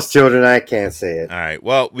involves children, I can't say it. All right.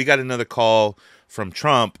 Well, we got another call from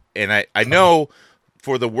Trump, and I know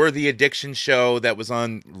for the Worthy Addiction show that was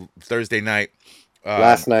on Thursday night,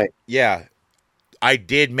 last night. Yeah, I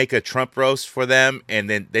did make a Trump roast for them, and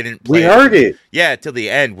then they didn't play We heard it. Yeah, till the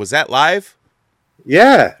end. Was that live?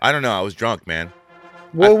 Yeah. I don't know. I was drunk, man.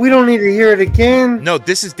 Well, we don't need to hear it again. No,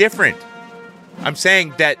 this is different. I'm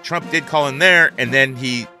saying that Trump did call in there, and then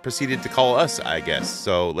he proceeded to call us, I guess.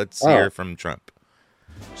 So let's hear from Trump.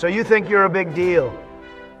 So you think you're a big deal,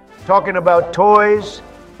 talking about toys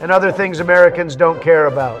and other things Americans don't care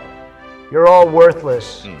about. You're all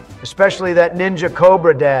worthless, especially that Ninja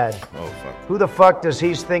Cobra dad. Oh, fuck. Who the fuck does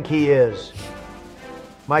he think he is?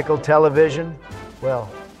 Michael Television? Well,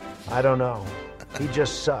 I don't know. He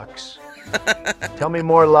just sucks. Tell me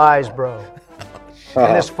more lies, bro.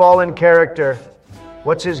 And this fallen character,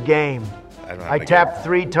 what's his game? I tapped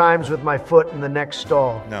 3 times with my foot in the next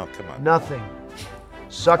stall. No, come on. Nothing.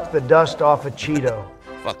 Sucked the dust off a Cheeto.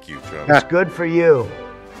 Fuck you, Trump. It's good for you.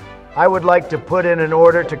 I would like to put in an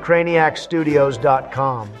order to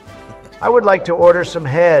craniacstudios.com. I would like to order some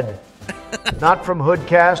head. Not from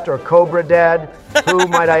Hoodcast or Cobra Dad, who,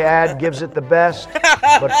 might I add, gives it the best,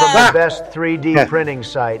 but from the best 3D printing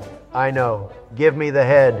site. I know. Give me the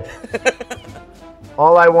head.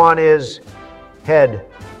 All I want is head.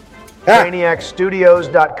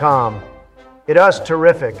 craniacstudios.com. It us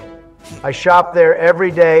terrific. I shop there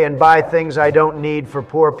every day and buy things I don't need for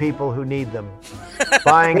poor people who need them.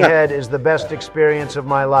 Buying head is the best experience of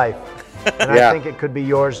my life. And I think it could be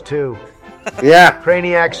yours too. Yeah.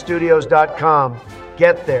 craniacstudios.com.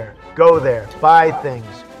 Get there. Go there. Buy things.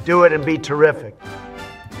 Do it and be terrific.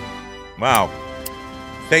 Wow.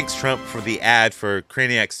 Thanks, Trump, for the ad for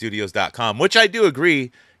craniacstudios.com, which I do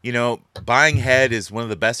agree. You know, buying head is one of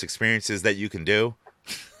the best experiences that you can do.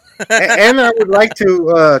 And I would like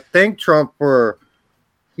to thank Trump for,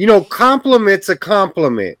 compliment's a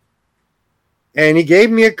compliment. And he gave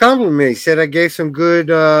me a compliment. He said I gave some good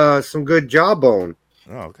jawbone.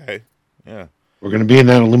 Oh, okay. Yeah. We're going to be in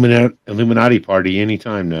that Illuminati party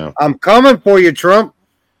anytime now. I'm coming for you, Trump.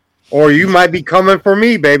 Or you might be coming for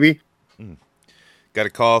me, baby. Got a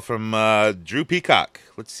call from Drew Peacock.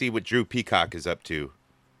 Let's see what Drew Peacock is up to.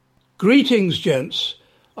 Greetings, gents.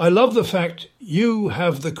 I love the fact you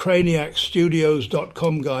have the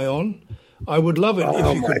craniacstudios.com guy on. I would love it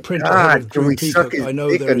if you could print a head of Drew Peacock. I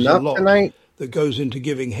know there is a lot that goes into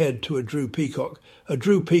giving head to a Drew Peacock. A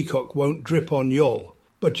Drew Peacock won't drip on y'all.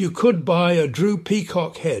 But you could buy a Drew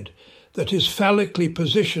Peacock head that is phallically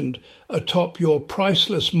positioned atop your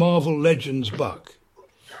priceless Marvel Legends buck.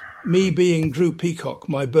 Me being Drew Peacock,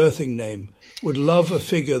 my birthing name, would love a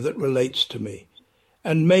figure that relates to me.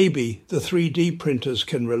 And maybe the 3D printers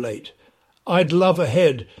can relate. I'd love a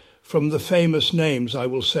head from the famous names I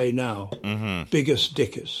will say now. Biggest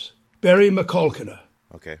Dickus, Barry McCulkiner,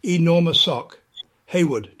 Enormous Sock,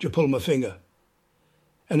 Haywood, you pull my finger.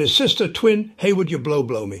 And his sister twin, Haywood, you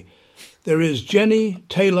blow me. There is Jenny,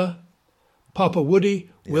 Taylor, Papa Woody,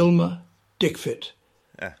 Wilma, Dickfit,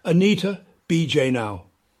 Anita, BJ Now.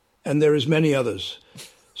 And there is many others.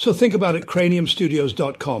 So think about it,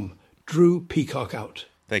 craniumstudios.com. Drew Peacock out.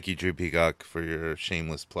 Thank you, Drew Peacock, for your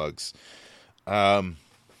shameless plugs.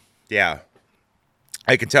 Yeah.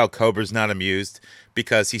 I can tell Cobra's not amused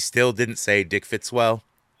because he still didn't say Dick fits well.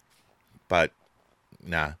 But,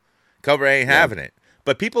 nah. Cobra ain't having it.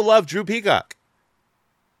 But people love Drew Peacock.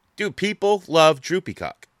 Dude, people love Drew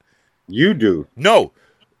Peacock. You do. No.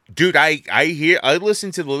 Dude, I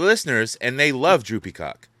listen to the listeners, and they love Drew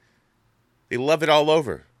Peacock. They love it all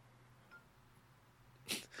over.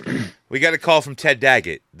 We got a call from Ted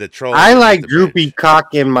Daggett, the troll. I like Drew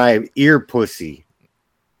Peacock in my ear pussy.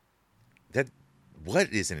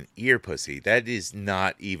 What is an ear pussy? That is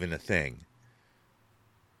not even a thing.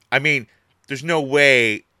 I mean, there's no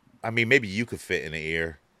way. I mean, maybe you could fit in an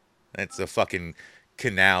ear. That's a fucking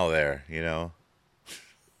canal there, you know.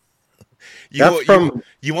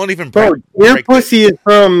 You won't even break. Ear pussy is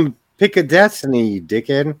from Pick a Destiny, you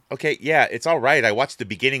dickhead. Okay, yeah, it's all right. I watched the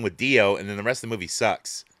beginning with Dio, and then the rest of the movie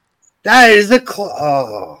sucks. That is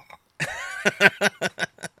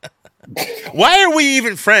Why are we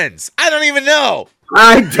even friends? I don't even know.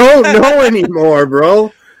 I don't know anymore,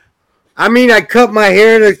 bro. I mean, I cut my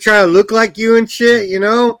hair to try to look like you and shit, you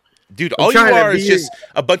know? Dude, all you are is just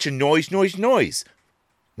a bunch of noise. Motherfuck.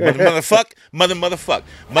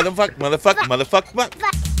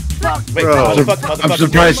 I'm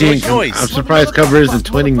surprised Cover isn't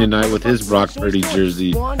twinning tonight with his Brock Purdy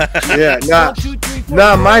jersey. My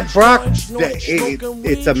Brock,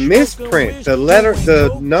 it's a misprint.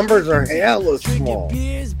 The numbers are hella small.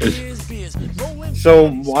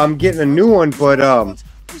 So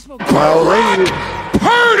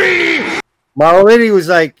My old lady was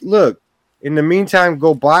like, "Look, in the meantime,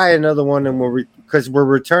 go buy another one, and because we're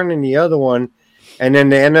returning the other one, and then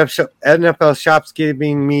the NFL shop's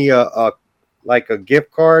giving me a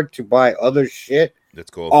gift card to buy other shit.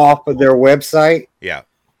 That's cool. Off of their website. Yeah.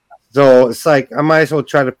 So it's like I might as well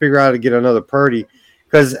try to figure out how to get another Purdy,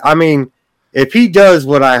 because I mean, if he does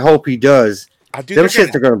what I hope he does, them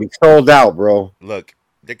shits are gonna be sold out, bro. Look,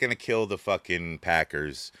 they're gonna kill the fucking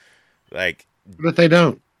Packers. Like, what if they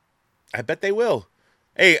don't? I bet they will.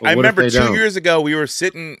 Hey, I remember 2 years ago we were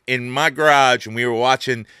sitting in my garage and we were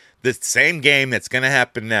watching the same game that's going to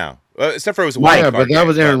happen now. Except for it was a wild card but that game,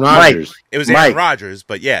 was Aaron Rodgers. It was Aaron Rodgers,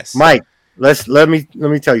 but yes. Mike, let me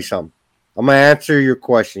tell you something. I'm going to answer your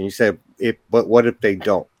question. You said but what if they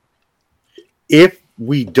don't? If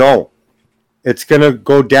we don't, it's going to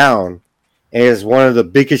go down as one of the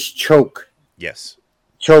biggest chokes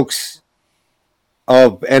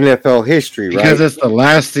of NFL history, right? Because it's the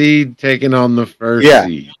last seed taking on the first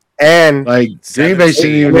seed. And like Green Bay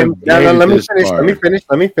shouldn't even let me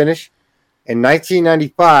finish. In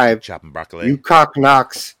 1995, you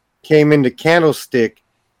cock-knocks came into Candlestick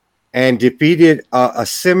and defeated a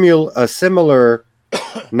similar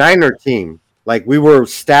Niner team. Like, we were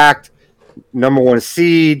stacked number 1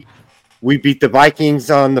 seed. We beat the Vikings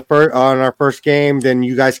on our first game. Then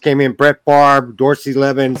you guys came in, Brett Favre, Dorsey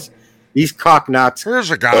Levens. These cocknots.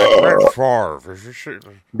 Here's a guy, Brett Favre.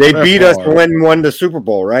 They beat us and won the Super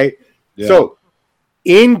Bowl, right? Yeah. So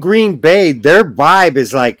in Green Bay, their vibe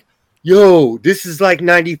is like, "Yo, this is like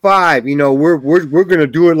 '95. You know, we're gonna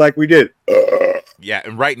do it like we did." Yeah,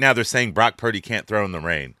 and right now they're saying Brock Purdy can't throw in the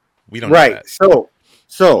rain. We don't know right. that.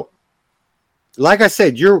 So, like I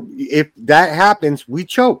said, if that happens, we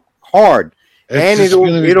choke hard, and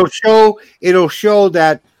it'll show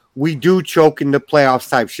that we do choke in the playoffs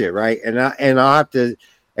type shit, right? And I'll have to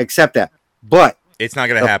accept that. But it's not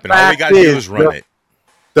going to happen. All we got to do is run it.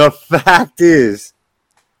 The fact is,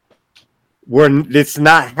 it's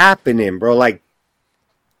not happening, bro. Like,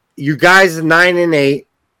 you guys are 9-8,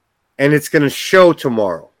 and it's going to show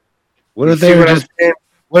tomorrow. What if they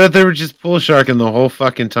were just pull sharking the whole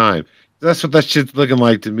fucking time? That's what that shit's looking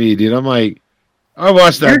like to me, dude. I'm like, I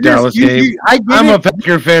watched that Dallas game. I'm a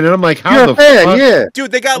Packer fan, and I'm like, how the fuck? Yeah.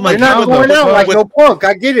 Dude, they got lucky. You're not going out like no punk.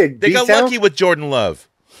 I get it. They got lucky with Jordan Love.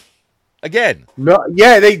 Again. No,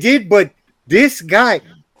 yeah, they did, but this guy,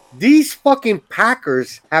 these fucking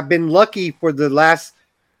Packers have been lucky for the last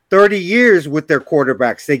 30 years with their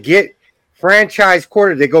quarterbacks. They get franchise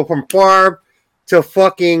quarter. They go from Favre to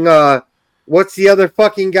fucking, what's the other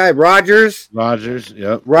fucking guy? Rodgers,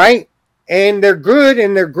 yep. Right? And they're good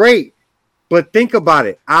and they're great. But think about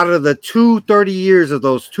it. Out of the 30 years of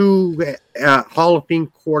those two Hall of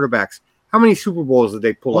Fame quarterbacks, how many Super Bowls did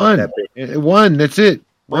they pull out that big? One. That's it.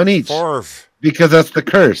 One each. Because that's the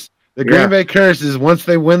curse. The Green Bay curse is once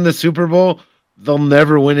they win the Super Bowl, they'll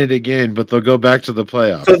never win it again, but they'll go back to the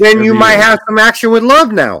playoffs. So then you might have some action with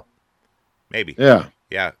Love now. Maybe. Yeah.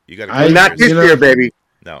 Yeah. You got to. Not this year, baby.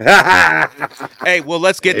 No. Hey, well,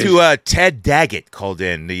 let's get to Ted Daggett called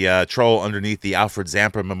in, the troll underneath the Alfred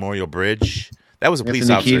Zampa Memorial Bridge. That was a police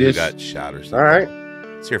officer who got shot or something. All right.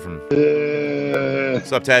 Let's hear from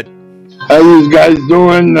what's up, Ted? How you guys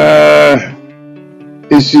doing?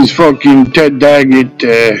 This is fucking Ted Daggett.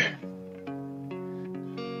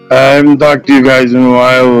 I haven't talked to you guys in a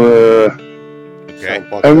while. Okay.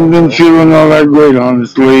 I haven't been feeling all that great,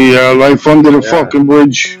 honestly. Life under the fucking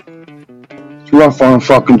bridge. Rough on a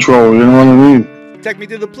fucking troll, you know what I mean? Take me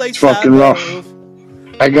to the place. It's fucking rough.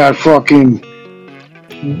 I got fucking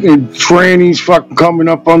trannies fucking coming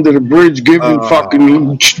up under the bridge giving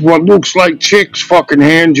fucking what looks like chicks fucking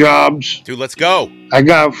hand jobs. Dude, let's go. I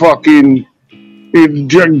got fucking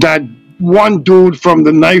that one dude from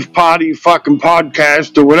the Knife Party fucking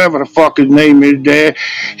podcast or whatever the fuck his name is there.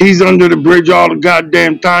 He's under the bridge all the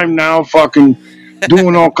goddamn time now, fucking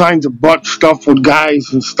doing all kinds of butt stuff with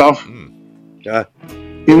guys and stuff. Yeah.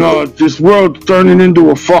 You know, this world's turning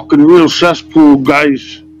into a fucking real cesspool,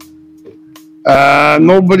 guys.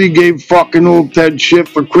 Nobody gave fucking old Ted shit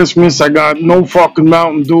for Christmas. I got no fucking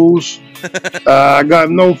Mountain Dews. I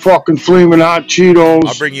got no fucking flaming hot Cheetos.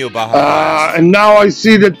 I'll bring you a Baja Blast. And now I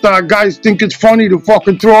see that guys think it's funny to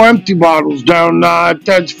fucking throw empty bottles down at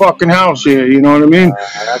Ted's fucking house here. You know what I mean?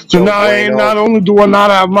 So now not only do I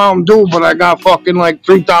not have Mountain Dew, but I got fucking like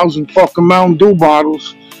 3,000 fucking Mountain Dew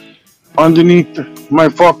bottles underneath my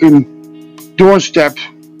fucking doorstep.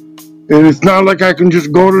 And it's not like I can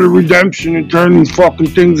just go to the redemption and turn these fucking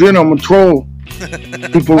things in. I'm a troll.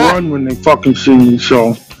 People run when they fucking see me,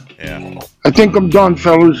 so. Yeah. I think I'm done,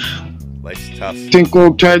 fellas. Life's tough. Think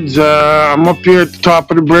old Ted's, I'm up here at the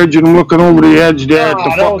top of the bridge and I'm looking over the edge there at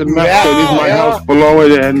the fucking mess that is my house below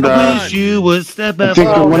it. And I wish you would step up. I think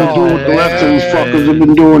I'm going to do what the rest of these fuckers have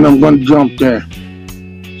been doing. I'm going to jump there.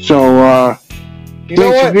 So,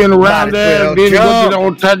 thanks for being around there. Being good to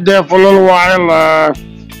old Ted there for a little while.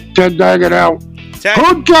 Ted Daggett out.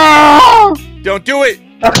 Good job! Don't do it!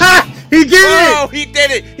 He did it! Oh, he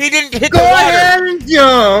did it! He didn't hit Go the ahead ladder! and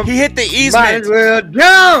jump! He hit the easement! Might as well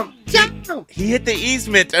jump! Jump! He hit the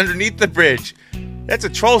easement underneath the bridge. That's a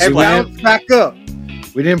troll And splat. bounce back up.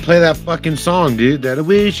 We didn't play that fucking song, dude. That I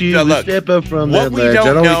wish you Now, would look, step up from what that we ledge.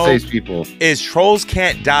 don't That know always saves people. is trolls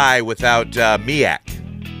can't die without Miak.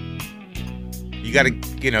 You gotta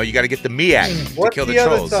get the Miak to What's kill the the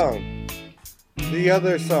other trolls. song? The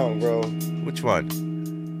other song, bro. Which one?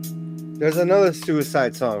 There's another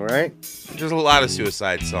suicide song, right? There's a lot of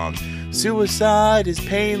suicide songs. Suicide is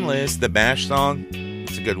painless. The MASH song.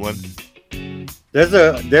 It's a good one. There's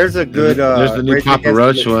a good There's the new Rage Papa Against the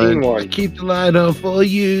Roach Machine one. I keep the light on for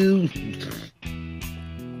you.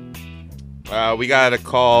 We got a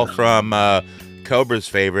call from Cobra's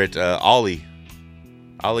favorite, Ollie.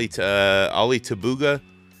 Ollie Tabuga.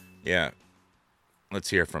 Yeah. Let's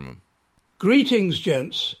hear from him. Greetings,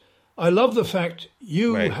 gents. I love the fact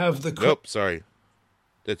you have the... Nope, sorry.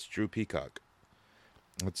 That's Drew Peacock.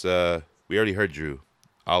 It's we already heard Drew.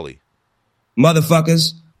 Ollie.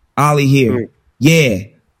 Motherfuckers, Ollie here. Yeah,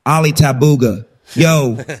 Ollie Tabuga.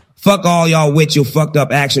 Yo, fuck all y'all with your fucked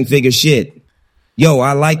up action figure shit. Yo,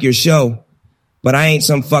 I like your show, but I ain't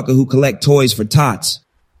some fucker who collect toys for tots.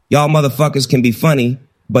 Y'all motherfuckers can be funny,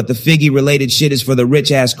 but the figgy related shit is for the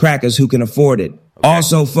rich ass crackers who can afford it. Okay.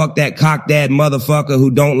 Also, fuck that cock dad motherfucker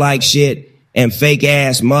who don't like shit and fake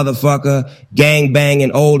ass motherfucker, gang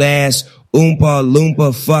banging old ass, oompa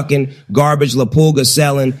loompa fucking garbage lapulga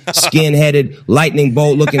selling, skin headed, lightning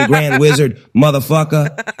bolt looking grand wizard motherfucker.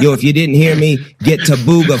 Yo, if you didn't hear me, get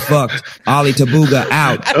Tabuga fucked. Ollie Tabuga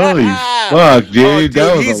out. Holy fuck, dude.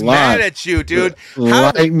 That was he's a lot. mad at you, dude.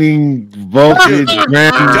 Lightning voltage,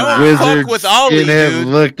 grand Don't wizard, fuck with Ollie, skinhead dude.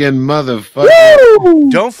 looking motherfucker.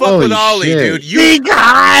 Don't fuck Holy with Ollie, shit. dude. You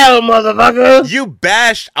Kyle, motherfucker. You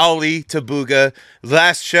bashed Ollie Tabuga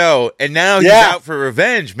last show, and now he's out for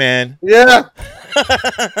revenge, man. Yeah.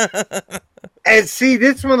 And see,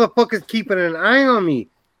 this motherfucker's keeping an eye on me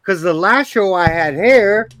because the last show I had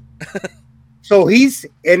hair. So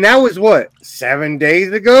and that was what, 7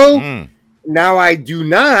 days ago? Now I do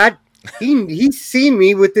not. He's seen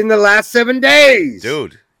me within the last 7 days.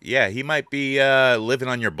 Dude, yeah, he might be living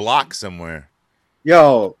on your block somewhere.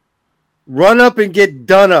 Yo, run up and get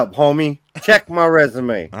done up, homie. Check my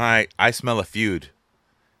resume. All right, I smell a feud.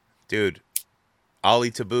 Dude,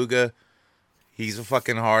 Ollie Tabuga, he's a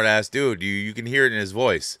fucking hard ass dude. You can hear it in his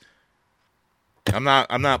voice. I'm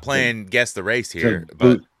not playing guess the race here,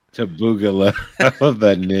 but Tabugala. I love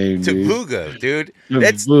that name, dude. Tabuga, dude.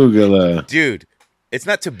 Tabugala. Dude, it's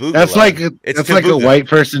not Tabuga. That's like a white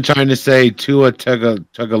person trying to say Tua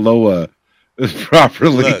Tagovailoa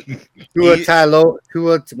properly. Tua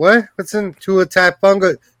what? What's in Tua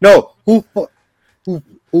Taifunga? No,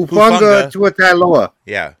 Hufanga Tua Tailoa.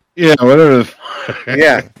 Yeah. Yeah, whatever.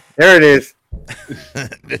 Yeah, there it is.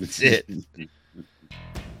 That's it.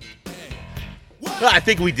 Well, I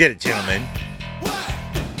think we did it, gentlemen.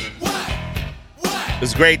 It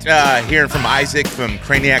was great hearing from Isaac from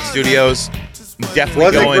Craniac Studios. I'm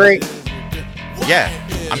definitely going. Great? Yeah,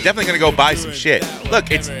 I'm definitely gonna go buy some shit. Look,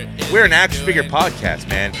 we're an action figure podcast,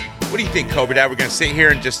 man. What do you think, Cobra Dad? We're gonna sit here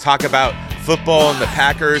and just talk about football and the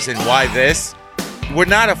Packers and why this? We're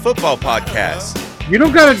not a football podcast. You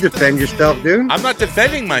don't gotta defend yourself, dude. I'm not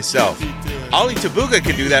defending myself. Ollie Tabuga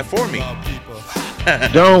can do that for me.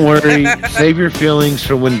 Don't worry. Save your feelings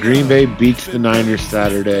for when Green Bay beats the Niners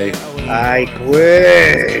Saturday. I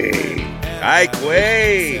quit.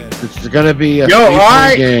 It's gonna be a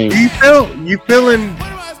game. You feeling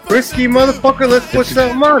frisky, motherfucker? Let's put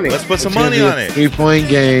something on it. Let's put some money on it. 3-point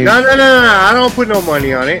game. No. I don't put no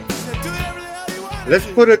money on it. Let's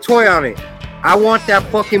put a toy on it. I want that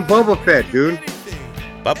fucking Boba Fett, dude.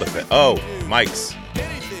 Boba Fett. Oh, Mike's.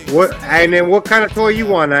 What? And then what kind of toy you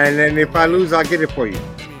want? And then if I lose, I'll get it for you.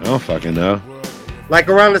 I don't fucking know. Like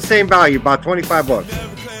around the same value, about $25.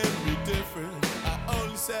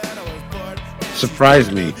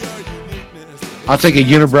 Surprise me. I'll take a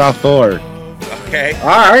unibrow Thor. Okay.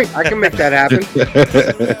 All right, I can make that happen.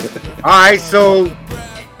 All right, so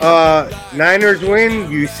Niners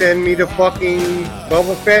win. You send me the fucking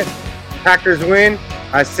Boba Fett. Packers win.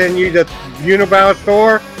 I send you the unibrow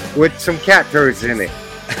Thor with some cat turds in it.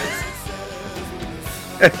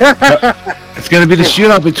 It's gonna be the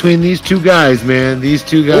shootout between these two guys, man. These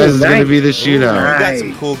two guys is gonna be the shootout. You got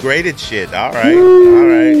some cool graded shit. All right, all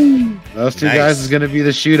right. Those two guys is gonna be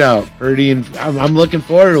the shootout. Purdy and I'm looking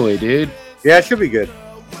forward to it, dude. Yeah, it should be good.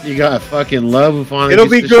 You got fucking Love who finally It'll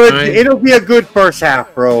be good. Shine. It'll be a good first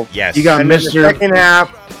half, bro. Yes. You got and Mr. The second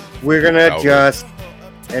half, we're gonna adjust,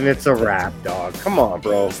 and it's a wrap, dog. Come on,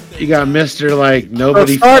 bro. You got Mr. Like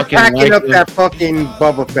nobody so start fucking packing up him. that fucking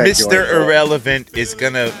Bubba Fett. Mr. joint, bro. Irrelevant is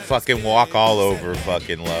gonna fucking walk all over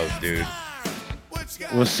fucking Love, dude.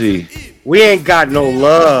 We'll see. We ain't got no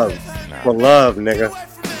love for Love, nigga.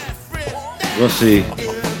 We'll see.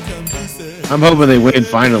 I'm hoping they win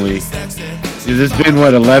finally. Has this been,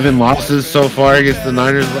 11 losses so far against the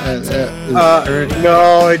Niners?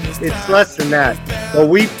 No, it's less than that. But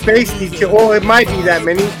we faced each other. Well, it might be that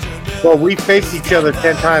many. But we faced each other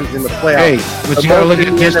 10 times in the playoffs. Hey, but you gotta look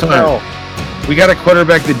at this time. We got a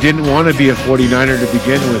quarterback that didn't want to be a 49er to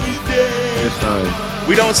begin with this time.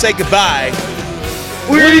 We don't say goodbye.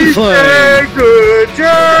 We say good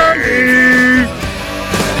journey.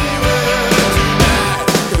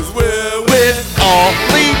 With all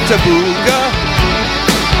fleet Tabooga.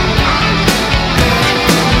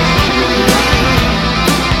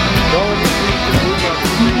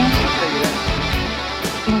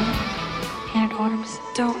 Hand arms,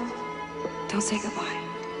 don't say goodbye.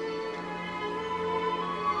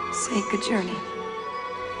 Say good journey.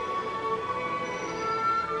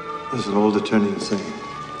 There's an old Eternian saying: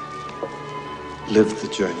 live the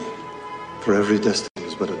journey, for every destiny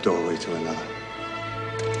is but a doorway to another.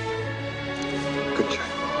 Good journey.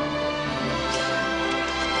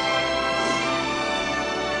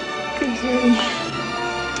 Good journey.